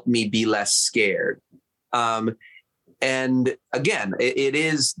help me be less scared. And again, it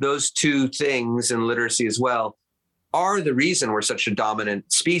is those two things, and literacy as well, are the reason we're such a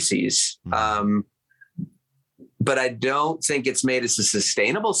dominant species. But I don't think it's made us a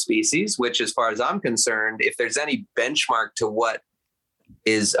sustainable species, which, as far as I'm concerned, if there's any benchmark to what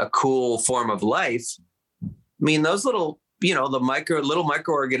is a cool form of life, I mean, those little, the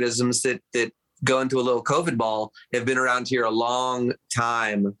microorganisms that go into a little COVID ball have been around here a long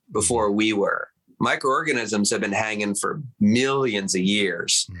time before we were. Microorganisms have been hanging for millions of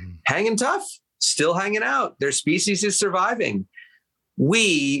years, hanging tough, still hanging out. Their species is surviving.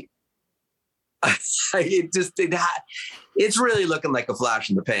 We It's really looking like a flash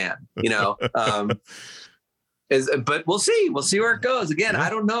in the pan, you know. But we'll see where it goes. Again, I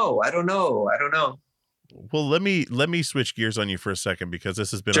don't know. Well, let me switch gears on you for a second, because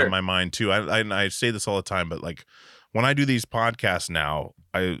this has been on my mind too. I say this all the time, but like when I do these podcasts now,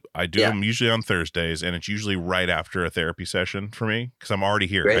 I do them usually on Thursdays, and it's usually right after a therapy session for me, because I'm already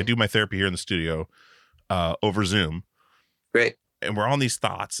here. Great. I do my therapy here in the studio over Zoom. Great. And we're on these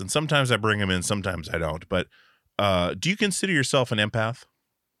thoughts, and sometimes I bring them in, sometimes I don't. But do you consider yourself an empath?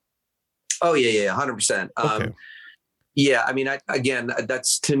 Oh yeah, 100%. Okay. Yeah, I mean,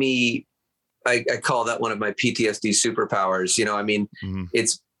 that's, to me, I call that one of my PTSD superpowers. You know, I mean,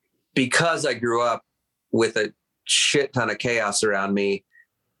 it's because I grew up with a shit ton of chaos around me.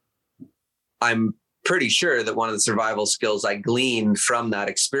 I'm pretty sure that one of the survival skills I gleaned from that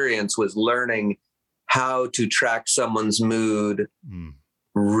experience was learning how to track someone's mood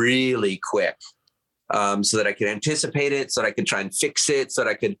really quick, so that I could anticipate it, so that I could try and fix it, so that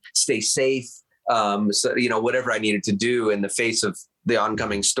I could stay safe. So, you know, whatever I needed to do in the face of the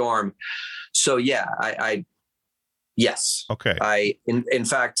oncoming storm. So yeah, yes. Okay. In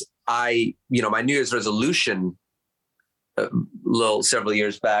fact, my New Year's resolution several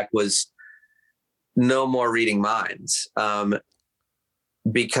years back was no more reading minds,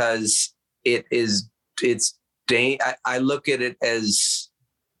 because I look at it as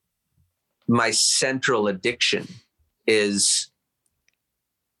my central addiction is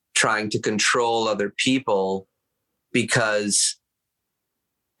trying to control other people, because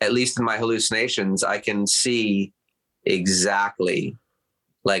at least in my hallucinations, I can see exactly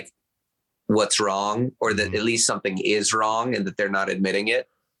like what's wrong, or that at least something is wrong and that they're not admitting it.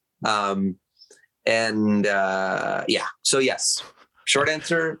 So yes, short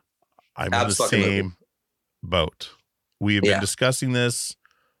answer. I'm in the same boat. We have been discussing this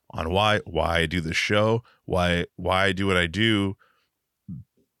on why I do this show, why I do what I do,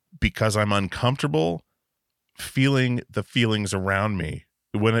 because I'm uncomfortable feeling the feelings around me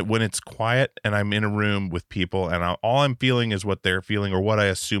when it's quiet and I'm in a room with people, and all I'm feeling is what they're feeling, or what I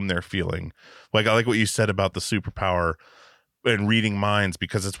assume they're feeling. Like, I like what you said about the superpower and reading minds,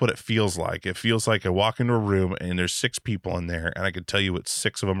 because it's what it feels like. It feels like I walk into a room and there's 6 people in there, and I can tell you what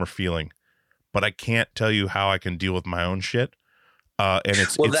 6 of them are feeling, but I can't tell you how I can deal with my own shit. And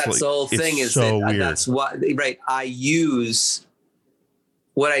that's the whole thing. Is so that weird. That's what, right? I use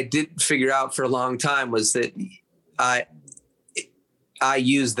what I did figure out for a long time was that I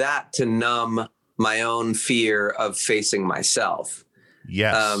use that to numb my own fear of facing myself.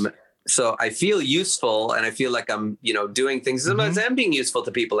 Yes. So I feel useful, and I feel like I'm, doing things. Sometimes I'm being useful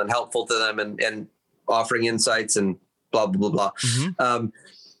to people and helpful to them, and offering insights and blah, blah, blah, blah.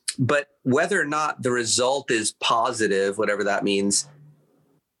 But whether or not the result is positive, whatever that means,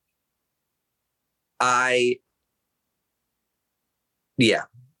 I'm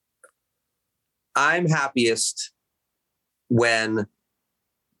happiest when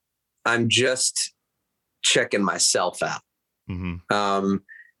I'm just checking myself out.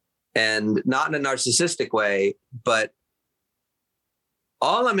 And not in a narcissistic way, but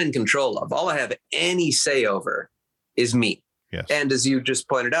all I'm in control of, all I have any say over is me. Yes. And as you just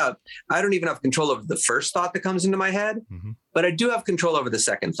pointed out, I don't even have control over the first thought that comes into my head, but I do have control over the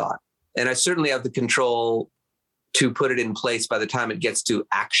second thought. And I certainly have the control to put it in place by the time it gets to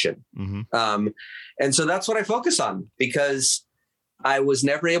action. And so that's what I focus on, because I was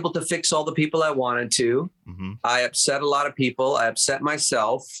never able to fix all the people I wanted to. I upset a lot of people. I upset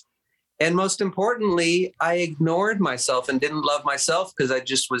myself. And most importantly, I ignored myself and didn't love myself, because I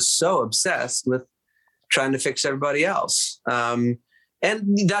just was so obsessed with trying to fix everybody else. And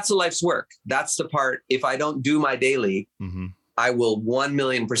that's a life's work. That's the part. If I don't do my daily, I will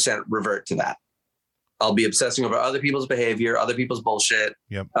 1,000,000% revert to that. I'll be obsessing over other people's behavior, other people's bullshit.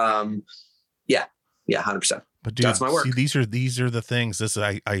 Yep. 100%. But dude, that's my work. See, these are the things.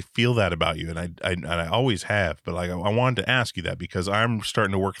 I feel that about you, and I always have. But like, I wanted to ask you that, because I'm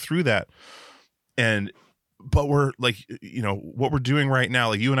starting to work through that. But we're like, what we're doing right now,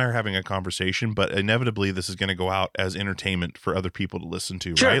 like you and I are having a conversation, but inevitably this is going to go out as entertainment for other people to listen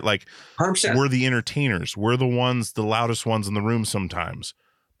to, right? Like 100%. We're the entertainers. We're the loudest ones in the room sometimes,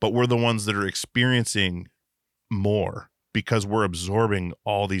 but we're the ones that are experiencing more, because we're absorbing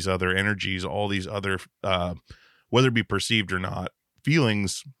all these other energies, all these other, whether it be perceived or not,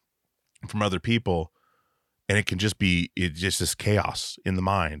 feelings from other people. And it can just be, it's just this chaos in the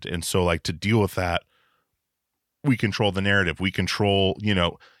mind. And so like, to deal with that, we control the narrative. We control,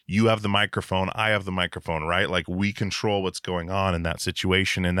 you have the microphone, I have the microphone, right? Like, we control what's going on in that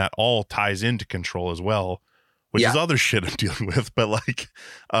situation. And that all ties into control as well. which is other shit I'm dealing with. But like,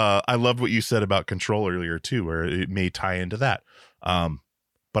 I loved what you said about control earlier too, where it may tie into that.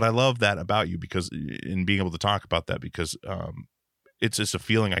 But I love that about you because in being able to talk about that, because it's just a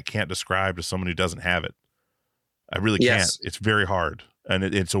feeling I can't describe to someone who doesn't have it. I really can't. It's very hard. And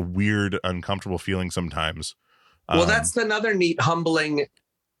it's a weird, uncomfortable feeling sometimes. Well, that's another neat, humbling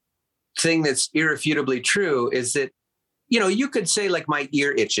thing that's irrefutably true is that, you know, you could say like my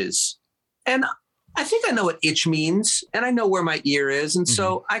ear itches. And I think I know what itch means and I know where my ear is. And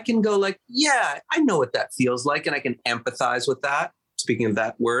so I can go like, yeah, I know what that feels like. And I can empathize with that. Speaking of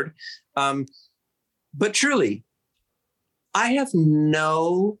that word. But truly, I have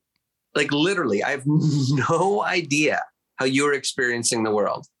literally, I have no idea how you're experiencing the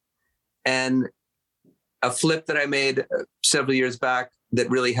world. And a flip that I made several years back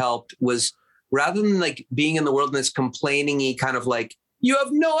that really helped was rather than like being in the world in this complaining-y kind of like, you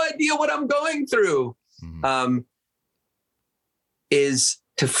have no idea what I'm going through, is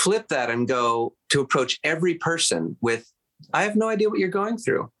to flip that and go to approach every person with, I have no idea what you're going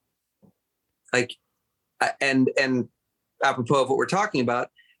through. Like, and apropos of what we're talking about,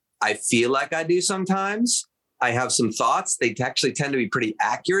 I feel like I do sometimes. I have some thoughts. They actually tend to be pretty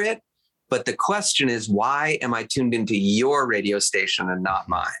accurate. But the question is, why am I tuned into your radio station and not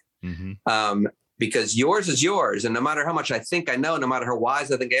mine? Because yours is yours. And no matter how much I think I know, no matter how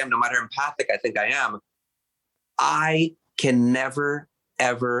wise I think I am, no matter how empathic I think I am, I can never,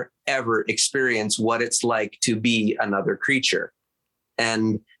 ever, ever experience what it's like to be another creature.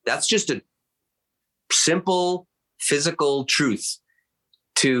 And that's just a simple physical truth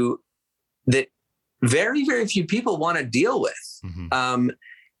that very, very few people want to deal with.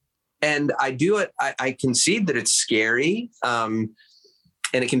 And I do it. I concede that it's scary, and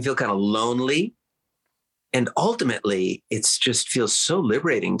it can feel kind of lonely. And ultimately, it's just feels so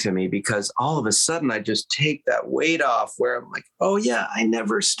liberating to me because all of a sudden I just take that weight off where I'm like, oh yeah, I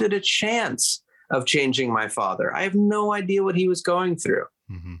never stood a chance of changing my father. I have no idea what he was going through.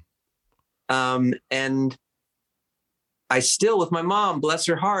 And I still, with my mom, bless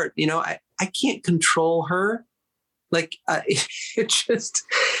her heart, you know, I can't control her. Like it just,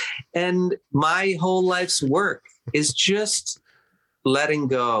 and my whole life's work is just letting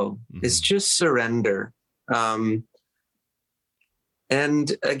go. It's just surrender. And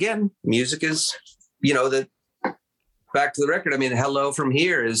again, music is, you know, back to the record. I mean, Hello From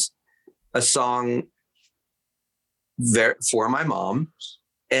Here is a song for my mom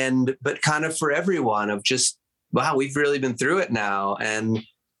but kind of for everyone of just, wow, we've really been through it now. And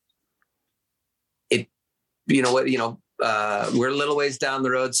we're a little ways down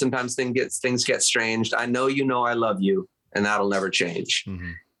the road. Sometimes things get strange. I know, I love you and that'll never change.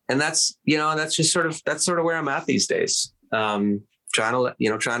 And that's just sort of where I'm at these days. Trying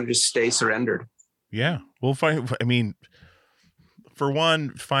to just stay surrendered. Yeah. Well, for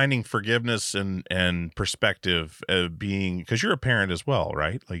one, finding forgiveness and perspective because you're a parent as well,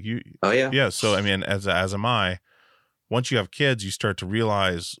 right? Like you. Oh yeah. Yeah. So, I mean, as am I, once you have kids, you start to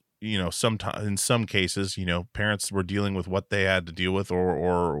realize, sometimes in some cases, parents were dealing with what they had to deal with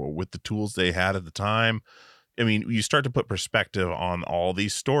or with the tools they had at the time. I mean, you start to put perspective on all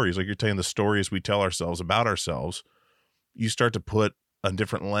these stories, like you're telling the stories we tell ourselves about ourselves. You start to put a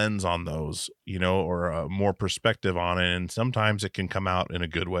different lens on those, or more perspective on it. And sometimes it can come out in a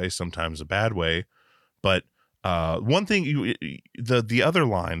good way, sometimes a bad way. But one thing, the other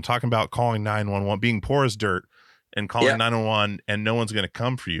line, talking about calling 911, being poor as dirt and calling 911 and no one's going to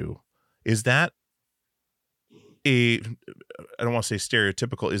come for you. Is that I don't want to say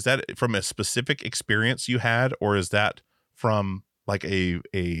stereotypical. Is that from a specific experience you had, or is that from like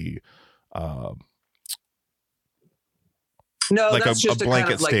no, like that's just a blanket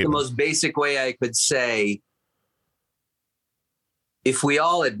kind of like statement? The most basic way I could say, if we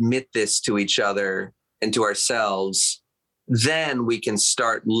all admit this to each other and to ourselves, then we can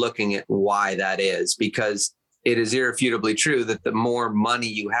start looking at why that is, because it is irrefutably true that the more money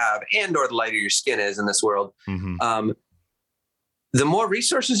you have and or the lighter your skin is in this world, the more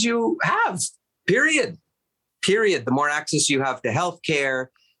resources you have, period. The more access you have to healthcare.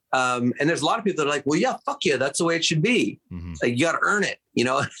 And there's a lot of people that are like, well, yeah, fuck yeah, that's the way it should be. Like, you got to earn it,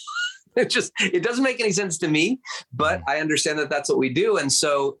 it doesn't make any sense to me, but I understand that that's what we do. And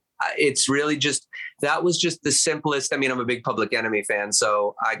so it's really that was just the simplest. I mean, I'm a big Public Enemy fan,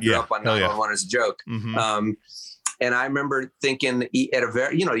 so I grew up on 911 as a joke. And I remember thinking at a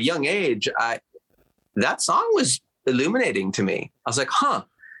very, young age, that song was illuminating to me. I was like, huh.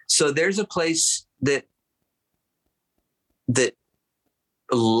 So there's a place that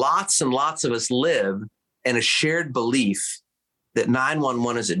lots and lots of us live, and a shared belief that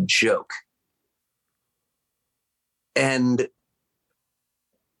 911 is a joke. And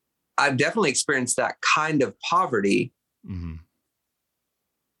I've definitely experienced that kind of poverty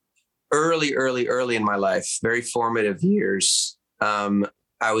early in my life, very formative years.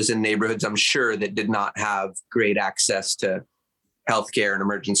 I was in neighborhoods, I'm sure, that did not have great access to healthcare and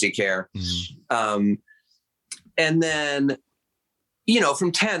emergency care. And then,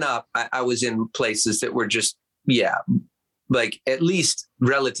 from 10 up, I was in places that were just, like at least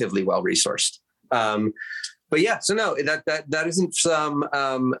relatively well-resourced. But yeah, so no, that isn't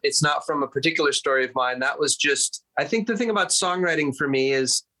it's not from a particular story of mine. That was just, I think the thing about songwriting for me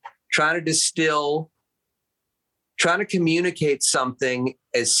is trying to communicate something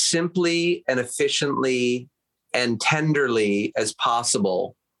as simply and efficiently and tenderly as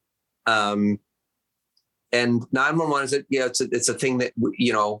possible. And 911 is it's a thing that,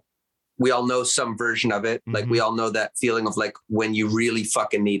 we all know some version of it. Like we all know that feeling of like when you really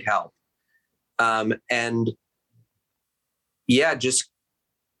fucking need help. And yeah,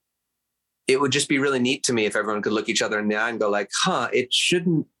 it would just be really neat to me if everyone could look each other in the eye and go like, it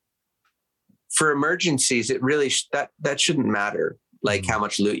shouldn't, for emergencies, it really, that shouldn't matter. Like how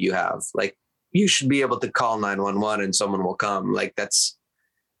much loot you have, like you should be able to call 911 and someone will come. Like that's,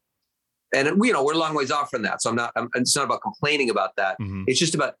 and we're a long ways off from that. So it's not about complaining about that. It's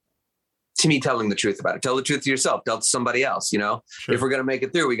just about, to me, telling the truth about it. Tell the truth to yourself, tell it to somebody else, Sure. If we're going to make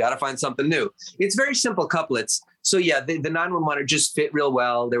it through, we got to find something new. It's very simple couplets. So yeah, the 911 just fit real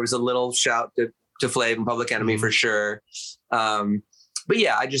well. There was a little shout to Flav and Public Enemy for sure. But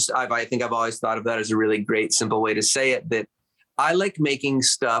yeah, I think I've always thought of that as a really great, simple way to say it, that I like making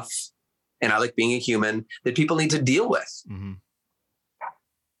stuff and I like being a human that people need to deal with.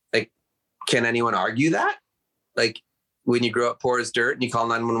 Like, can anyone argue that? Like, when you grow up poor as dirt and you call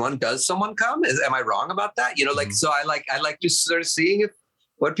 911, does someone come? Am I wrong about that? So I like just sort of seeing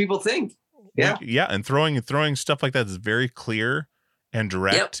what people think. Yeah. Yeah. And throwing stuff like that is very clear and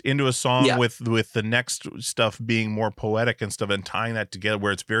direct into a song with the next stuff being more poetic and stuff, and tying that together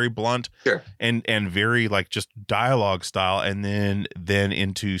where it's very blunt and very like just dialogue style, and then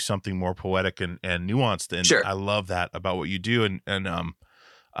into something more poetic and nuanced. And I love that about what you do. And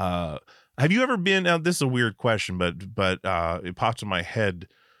have you ever been, now this is a weird question, but it popped in my head.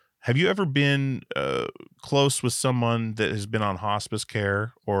 Have you ever been close with someone that has been on hospice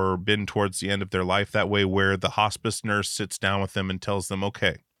care or been towards the end of their life that way, where the hospice nurse sits down with them and tells them,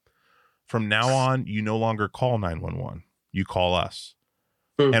 okay, from now on, you no longer call 911, you call us.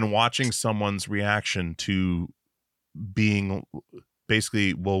 And watching someone's reaction to being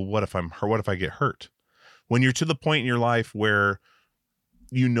basically, well, what if I'm hurt? What if I get hurt? When you're to the point in your life where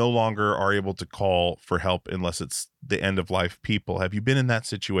you no longer are able to call for help unless it's the end of life people. Have you been in that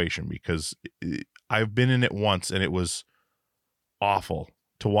situation? Because I've been in it once, and it was awful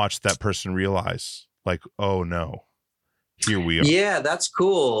to watch that person realize like, oh no, here we are. Yeah, that's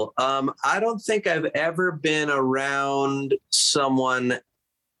cool. I don't think I've ever been around someone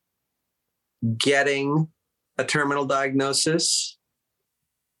getting a terminal diagnosis.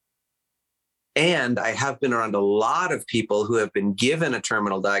 And I have been around a lot of people who have been given a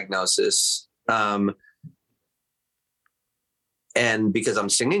terminal diagnosis, and because I'm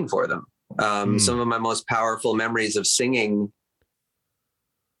singing for them. Some of my most powerful memories of singing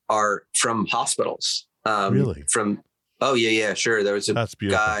are from hospitals. Really? Oh yeah, sure. There was a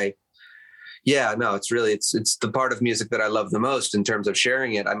guy. Yeah, no, it's the part of music that I love the most in terms of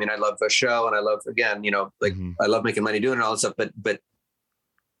sharing it. I mean, I love a show, and I love, again, I love making money doing all this stuff, but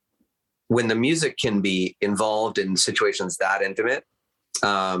when the music can be involved in situations that intimate,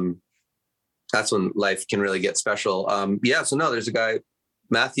 that's when life can really get special. So no, there's a guy,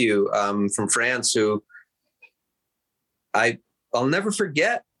 Matthew, from France, who I'll never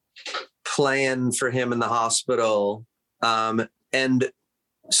forget playing for him in the hospital. And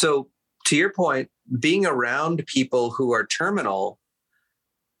so to your point, being around people who are terminal,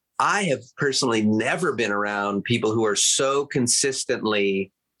 I have personally never been around people who are so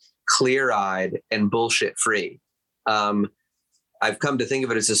consistently clear-eyed and bullshit free. I've come to think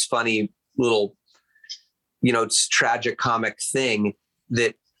of it as this funny little, it's tragic comic thing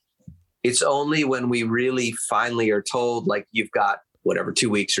that it's only when we really finally are told, like, you've got whatever, 2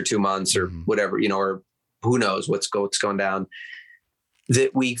 weeks or 2 months or whatever, or who knows what's going down,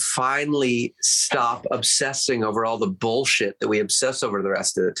 that we finally stop obsessing over all the bullshit that we obsess over the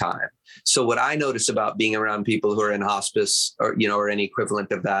rest of the time. So what I notice about being around people who are in hospice or, or any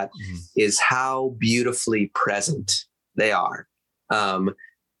equivalent of that is how beautifully present they are.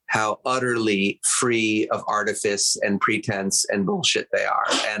 How utterly free of artifice and pretense and bullshit they are.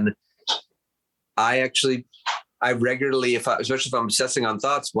 And I I regularly, especially if I'm obsessing on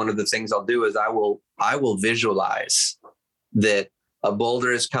thoughts, one of the things I'll do is I will visualize that a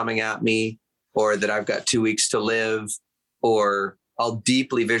boulder is coming at me, or that I've got 2 weeks to live, or I'll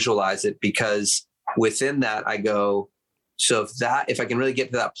deeply visualize it, because within that I go, so if I can really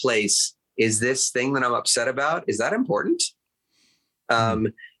get to that place, is this thing that I'm upset about, is that important?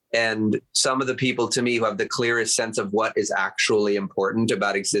 And some of the people to me who have the clearest sense of what is actually important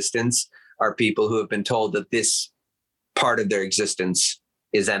about existence are people who have been told that this part of their existence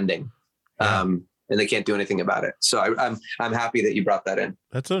is ending. And they can't do anything about it. So I'm happy that you brought that in.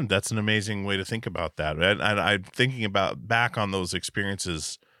 That's an amazing way to think about that. And I'm thinking about back on those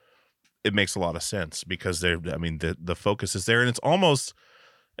experiences. It makes a lot of sense, because the focus is there, and it's almost,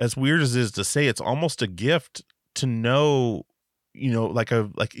 as weird as it is to say, it's almost a gift to know, you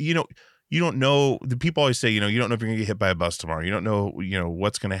don't know, the people always say, you don't know if you're gonna get hit by a bus tomorrow. You don't know,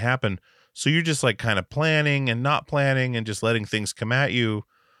 what's going to happen. So you're just like kind of planning and not planning and just letting things come at you.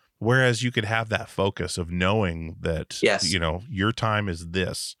 Whereas you could have that focus of knowing that, yes, your time is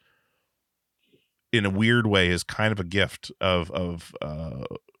this, in a weird way, is kind of a gift of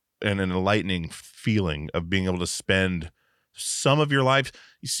and an enlightening feeling of being able to spend some of your life.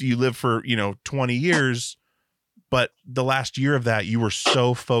 You live for, 20 years, but the last year of that, you were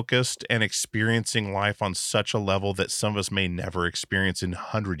so focused and experiencing life on such a level that some of us may never experience in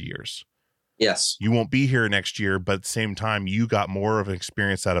 100 years. Yes. You won't be here next year, but at the same time, you got more of an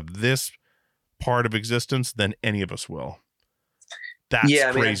experience out of this part of existence than any of us will. That's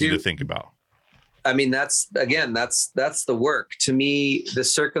crazy to think about. I mean, that's the work. To me, the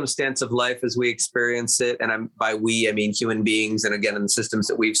circumstance of life as we experience it, and by we, I mean human beings, and again, in the systems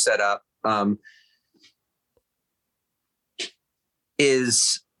that we've set up,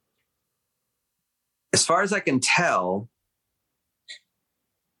 is, as far as I can tell,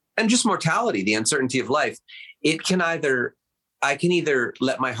 and just mortality, the uncertainty of life, I can either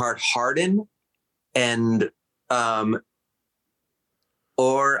let my heart harden and,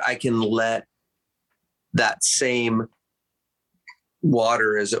 or I can let that same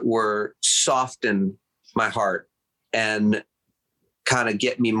water, as it were, soften my heart and kind of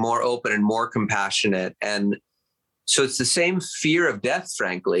get me more open and more compassionate. And so it's the same fear of death,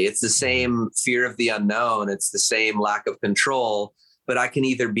 frankly. It's the same fear of the unknown. It's the same lack of control. But I can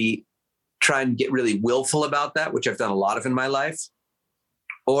either be trying to get really willful about that, which I've done a lot of in my life,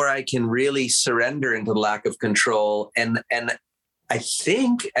 or I can really surrender into the lack of control. And I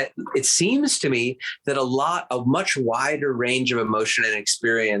think it seems to me that a much wider range of emotion and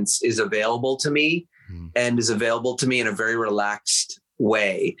experience is available to me, and is available to me in a very relaxed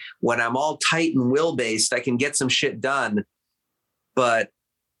way. When I'm all tight and will-based, I can get some shit done, but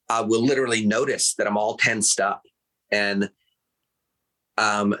I will literally notice that I'm all tensed up, and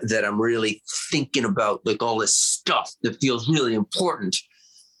that I'm really thinking about like all this stuff that feels really important.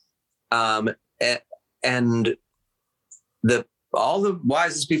 And all the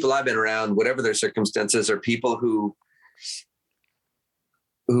wisest people I've been around, whatever their circumstances, are people who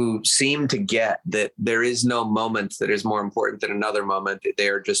seem to get that there is no moment that is more important than another moment. They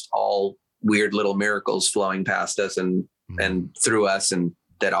are just all weird little miracles flowing past us and through us, and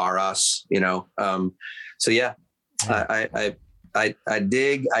that are us, So yeah, I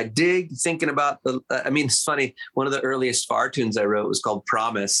dig thinking about it's funny. One of the earliest Far tunes I wrote was called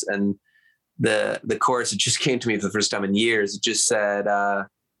Promise, and the chorus, it just came to me for the first time in years. It just said, I'm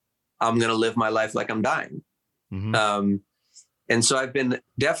going to live my life like I'm dying. Mm-hmm. And so I've been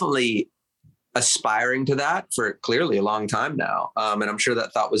definitely aspiring to that for clearly a long time now. And I'm sure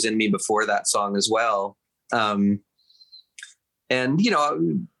that thought was in me before that song as well.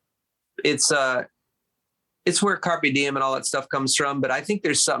 It's where Carpe Diem and all that stuff comes from. But I think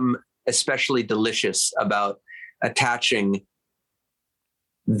there's something especially delicious about attaching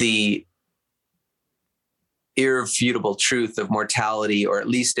the irrefutable truth of mortality, or at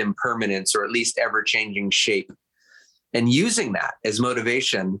least impermanence, or at least ever-changing shape, and using that as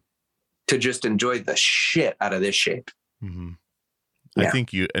motivation to just enjoy the shit out of this shape. Mm-hmm. Yeah. I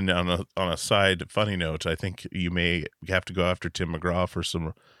think and on a side funny note, I think you may have to go after Tim McGraw for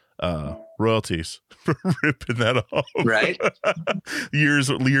some royalties for ripping that off. Right.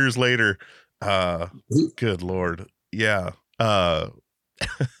 years later. Good Lord. Yeah.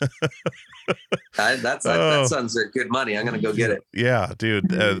 That sounds like good money. I'm gonna go get it. Yeah, dude.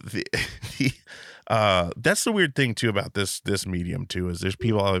 That's the weird thing too about this medium too, is there's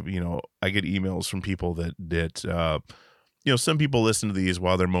people, I get emails from people that some people listen to these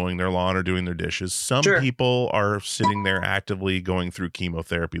while they're mowing their lawn or doing their dishes. Some people are sitting there actively going through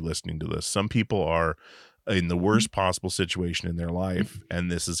chemotherapy listening to this. Some people are in the worst possible situation in their life,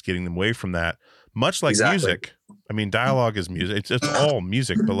 and this is getting them away from that. Much like music. I mean, dialogue is music. It's all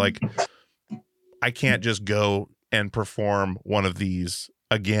music, but like, I can't just go and perform one of these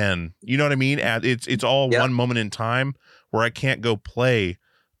again. You know what I mean? It's all one moment in time where I can't go play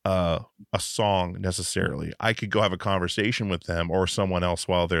a song necessarily. I could go have a conversation with them or someone else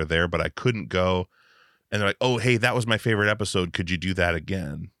while they're there, but I couldn't go and they're like, oh, hey, that was my favorite episode. Could you do that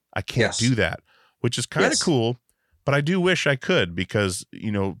again? I can't do that, which is kind of cool, but I do wish I could, because,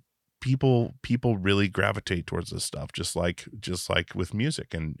 you know, people really gravitate towards this stuff, just like with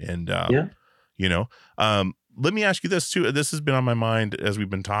music and you know, let me ask you this too. This has been on my mind as we've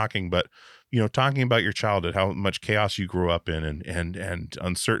been talking, but, you know, talking about your childhood, how much chaos you grew up in and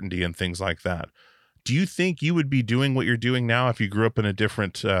uncertainty and things like that. Do you think you would be doing what you're doing now if you grew up in a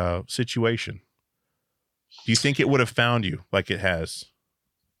different situation? Do you think it would have found you like it has?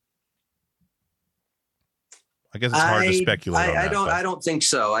 I guess it's hard to speculate on that. I don't think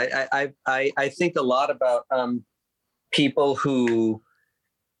so. I think a lot about people who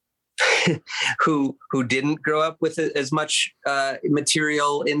didn't grow up with as much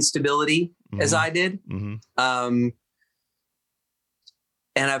material instability as I did. And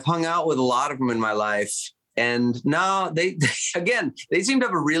I've hung out with a lot of them in my life, and no, they seem to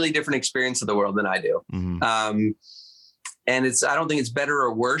have a really different experience of the world than I do. And I don't think it's better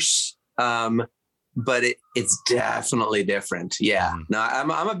or worse. But it's definitely different. Yeah. No,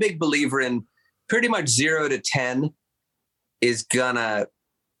 I'm a big believer in pretty much 0 to 10 is gonna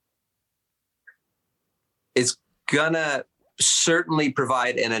certainly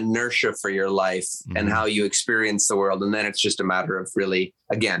provide an inertia for your life and how you experience the world. And then it's just a matter of really,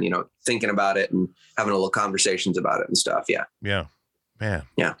 again, you know, thinking about it and having a little conversations about it and stuff. Yeah. Yeah, man.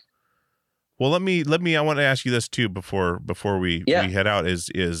 Yeah. Well, let me, I want to ask you this too, before we head out is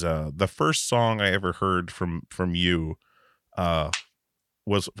the first song I ever heard from you,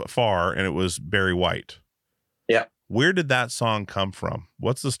 was Far, and it was Barry White. Yeah. Where did that song come from?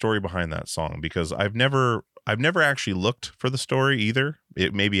 What's the story behind that song? Because I've never actually looked for the story either.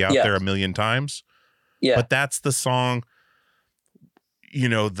 It may be out there a million times. Yeah. But that's the song, you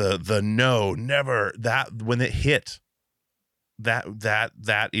know, the no, never, that when it hit,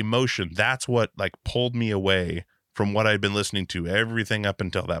 that emotion, that's what like pulled me away from what I'd been listening to everything up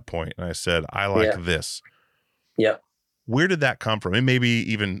until that point. And I said, I like this. Yep. Where did that come from? It may be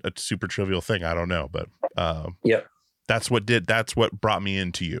even a super trivial thing. I don't know, but that's what brought me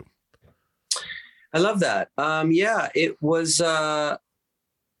into you. I love that. It was, I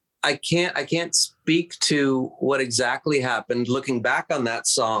can't speak to what exactly happened. Looking back on that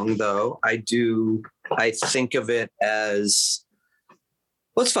song though, I think of it as,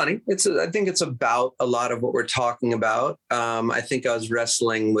 well, it's funny. I think it's about a lot of what we're talking about. I think I was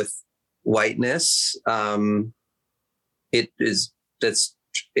wrestling with whiteness. That's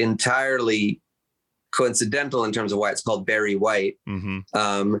entirely coincidental in terms of why it's called Barry White.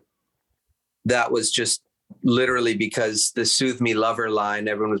 That was just literally because the Soothe Me Lover line,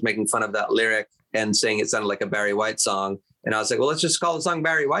 everyone was making fun of that lyric and saying it sounded like a Barry White song. And I was like, well, let's just call the song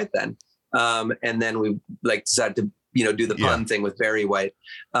Barry White then. And then we decided to, do the pun thing with Barry White.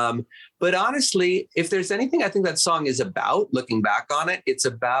 But honestly, if there's anything I think that song is about, looking back on it, it's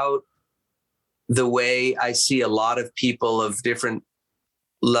about the way I see a lot of people of different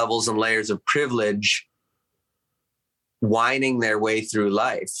levels and layers of privilege whining their way through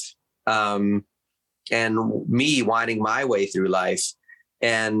life. And me whining my way through life.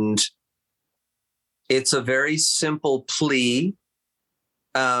 And it's a very simple plea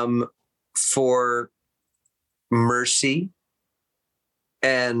for mercy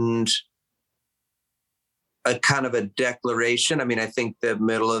and a kind of a declaration. I mean, I think the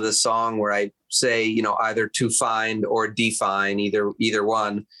middle of the song where I say, either to find or define, either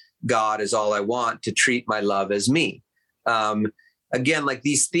one, God is all I want, to treat my love as me. Again, like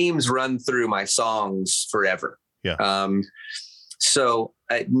these themes run through my songs forever. Yeah. So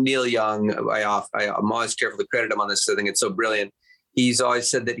Neil Young, I'm always careful to credit him on this. I think it's so brilliant. He's always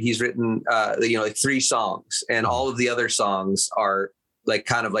said that he's written, like 3 songs, and all of the other songs are like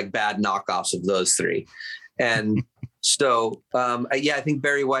kind of like bad knockoffs of those 3. And so, I think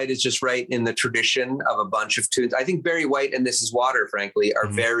Barry White is just right in the tradition of a bunch of tunes. I think Barry White and This Is Water, frankly, are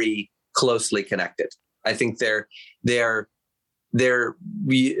very closely connected. I think they're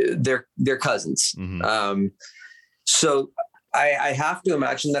cousins. So I have to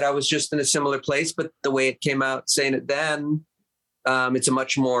imagine that I was just in a similar place, but the way it came out saying it then, it's a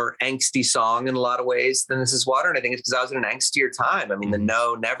much more angsty song in a lot of ways than This Is Water. And I think it's because I was in an angstier time. I mean, the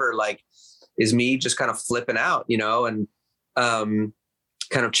no, never, like, is me just kind of flipping out, and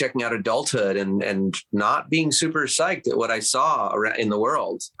kind of checking out adulthood and not being super psyched at what I saw in the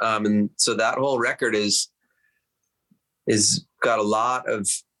world. And so that whole record is got a lot of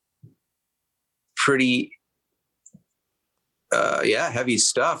pretty, heavy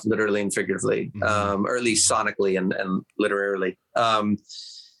stuff, literally and figuratively, or at least sonically and literarily. So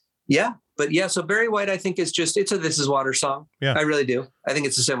Barry White, I think it's a This Is Water song. Yeah, I really do. I think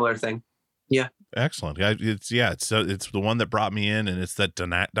it's a similar thing. Yeah. Excellent. It's the one that brought me in, and it's that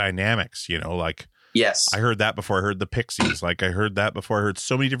dynamics, like, yes, I heard that before I heard the Pixies. Like, I heard that before I heard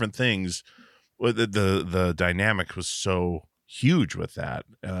so many different things. The dynamic was so huge with that.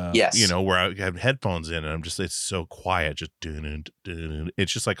 Yes. Where I have headphones in and it's so quiet, just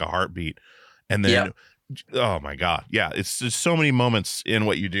it's just like a heartbeat. And then, oh my God. Yeah. It's just so many moments in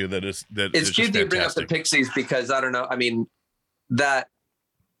what you do it's cute to bring up the Pixies, because I don't know. I mean, that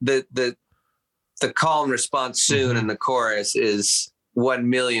the call and response soon in the chorus is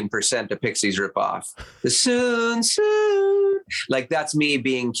 1,000,000% a Pixies ripoff. The soon, like, that's me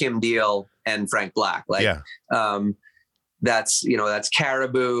being Kim Deal and Frank Black. Like, that's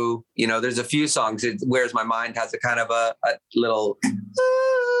Caribou. There's a few songs. Where's My Mind has a kind of a little,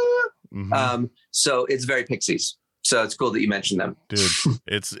 so it's very Pixies. So it's cool that you mentioned them, dude.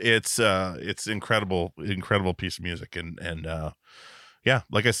 It's incredible piece of music. And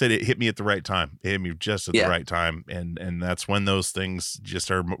like I said, it hit me at the right time. It hit me just at the right time. And that's when those things just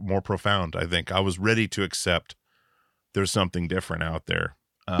are more profound. I think I was ready to accept there's something different out there.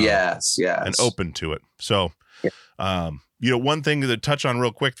 Yes. And open to it. So, one thing to touch on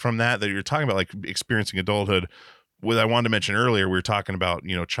real quick from that you're talking about, like experiencing adulthood, what I wanted to mention earlier, we were talking about,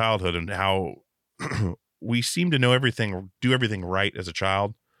 childhood and how we seem to know everything, do everything right as a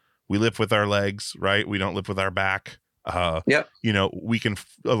child. We live with our legs, right? We don't live with our back. We can,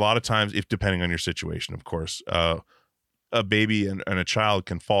 a lot of times, if depending on your situation, of course, a baby and a child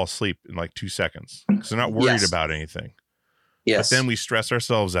can fall asleep in like 2 seconds because they're not worried about anything. Yes. But then we stress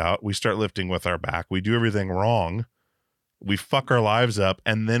ourselves out. We start lifting with our back. We do everything wrong. We fuck our lives up,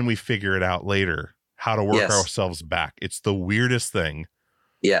 and then we figure it out later how to work ourselves back. It's the weirdest thing.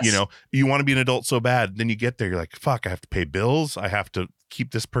 Yes. You want to be an adult so bad. Then you get there. You're like, fuck, I have to pay bills. I have to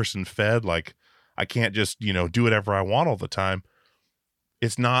keep this person fed. Like, I can't just, do whatever I want all the time.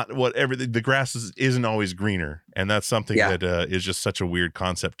 It's not whatever. The grass isn't always greener. And that's something that is just such a weird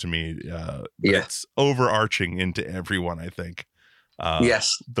concept to me. It's overarching into everyone, I think.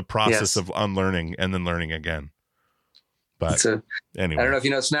 The process of unlearning and then learning again. But anyway, I don't know if you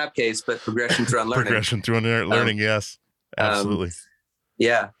know Snapcase, but progression through unlearning. Progression through learning. Yes, absolutely.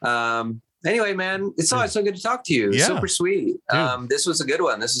 Anyway, man, it's always so good to talk to you. Yeah. Super sweet. This was a good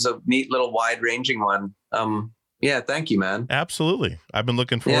one. This is a neat little wide ranging one. Thank you, man. Absolutely. I've been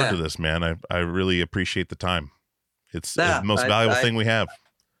looking forward to this, man. I really appreciate the time. It's the most valuable thing we have.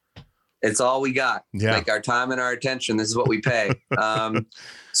 It's all we got. Yeah. Like our time and our attention. This is what we pay.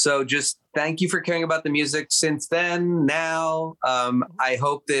 So just thank you for caring about the music since then. Now, I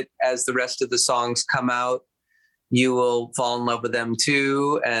hope that as the rest of the songs come out, you will fall in love with them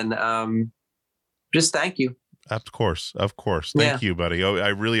too. And just thank you. Of course. Thank you, buddy. I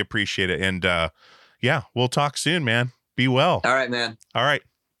really appreciate it. And we'll talk soon, man. Be well. All right, man. All right.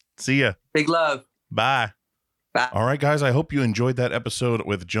 See ya. Big love. Bye. Bye. All right, guys. I hope you enjoyed that episode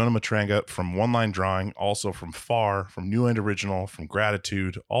with Jonah Matranga from Onelinedrawing, also from Far, from New End Original, from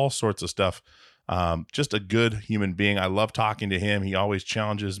Gratitude, all sorts of stuff. Just a good human being. I love talking to him. He always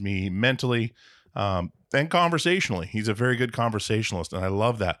challenges me mentally and conversationally. He's a very good conversationalist, and I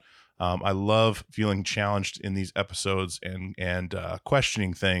love that. I love feeling challenged in these episodes and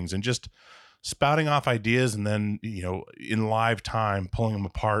questioning things and just spouting off ideas, and then, in live time, pulling them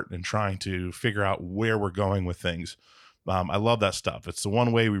apart and trying to figure out where we're going with things. I love that stuff. It's the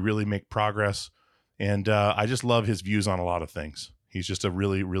one way we really make progress. And I just love his views on a lot of things. He's just a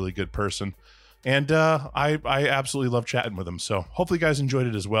really, really good person. And I absolutely love chatting with him. So hopefully you guys enjoyed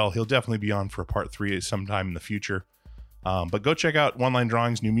it as well. He'll definitely be on for a part 3 sometime in the future. But go check out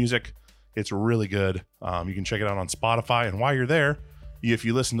Onelinedrawing's new music. It's really good. You can check it out on Spotify. And while you're there, if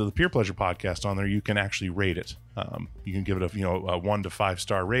you listen to the Peer Pleasure podcast on there, you can actually rate it. You can give it a 1 to 5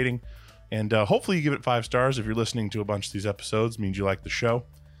 star rating. And hopefully you give it 5 stars if you're listening to a bunch of these episodes. It means you like the show.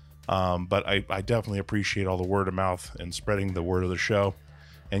 But I definitely appreciate all the word of mouth and spreading the word of the show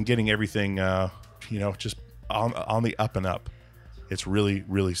and getting everything, just on the up and up. It's really,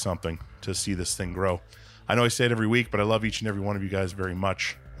 really something to see this thing grow. I know I say it every week, but I love each and every one of you guys very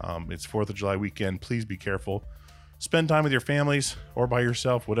much. It's 4th of July weekend. Please be careful. Spend time with your families or by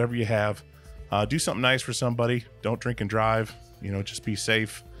yourself, whatever you have. Do something nice for somebody. Don't drink and drive. Just be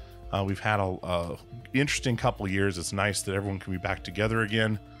safe. We've had a interesting couple of years. It's nice that everyone can be back together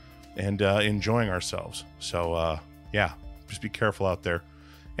again and enjoying ourselves. So yeah, just be careful out there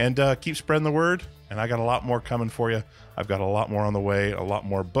and keep spreading the word. And I got a lot more coming for you. I've got a lot more on the way, a lot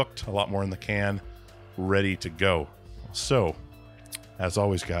more booked, a lot more in the can, ready to go. So, as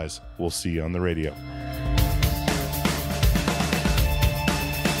always, guys, we'll see you on the radio.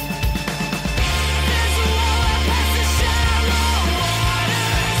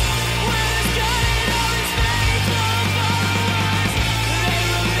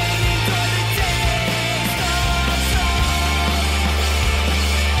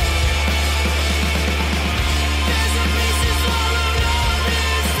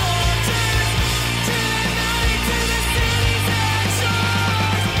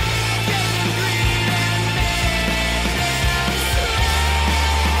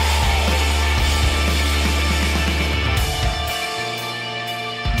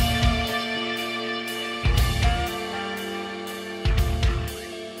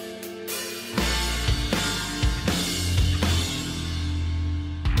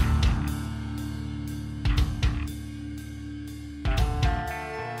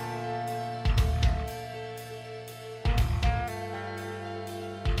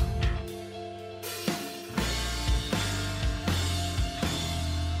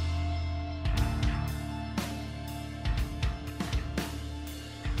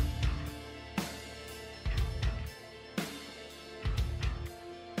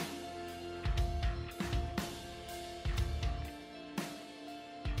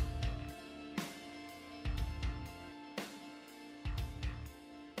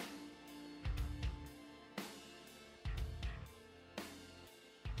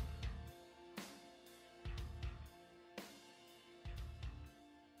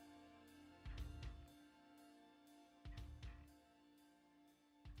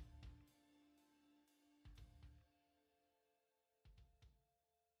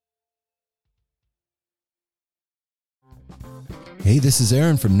 Hey, this is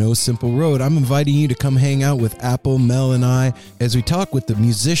Aaron from No Simple Road. I'm inviting you to come hang out with Apple, Mel, and I as we talk with the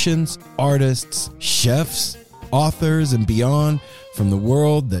musicians, artists, chefs, authors, and beyond from the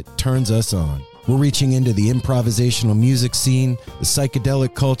world that turns us on. We're reaching into the improvisational music scene, the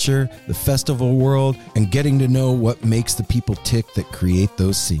psychedelic culture, the festival world, and getting to know what makes the people tick that create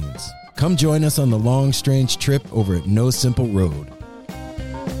those scenes. Come join us on the long, strange trip over at No Simple Road.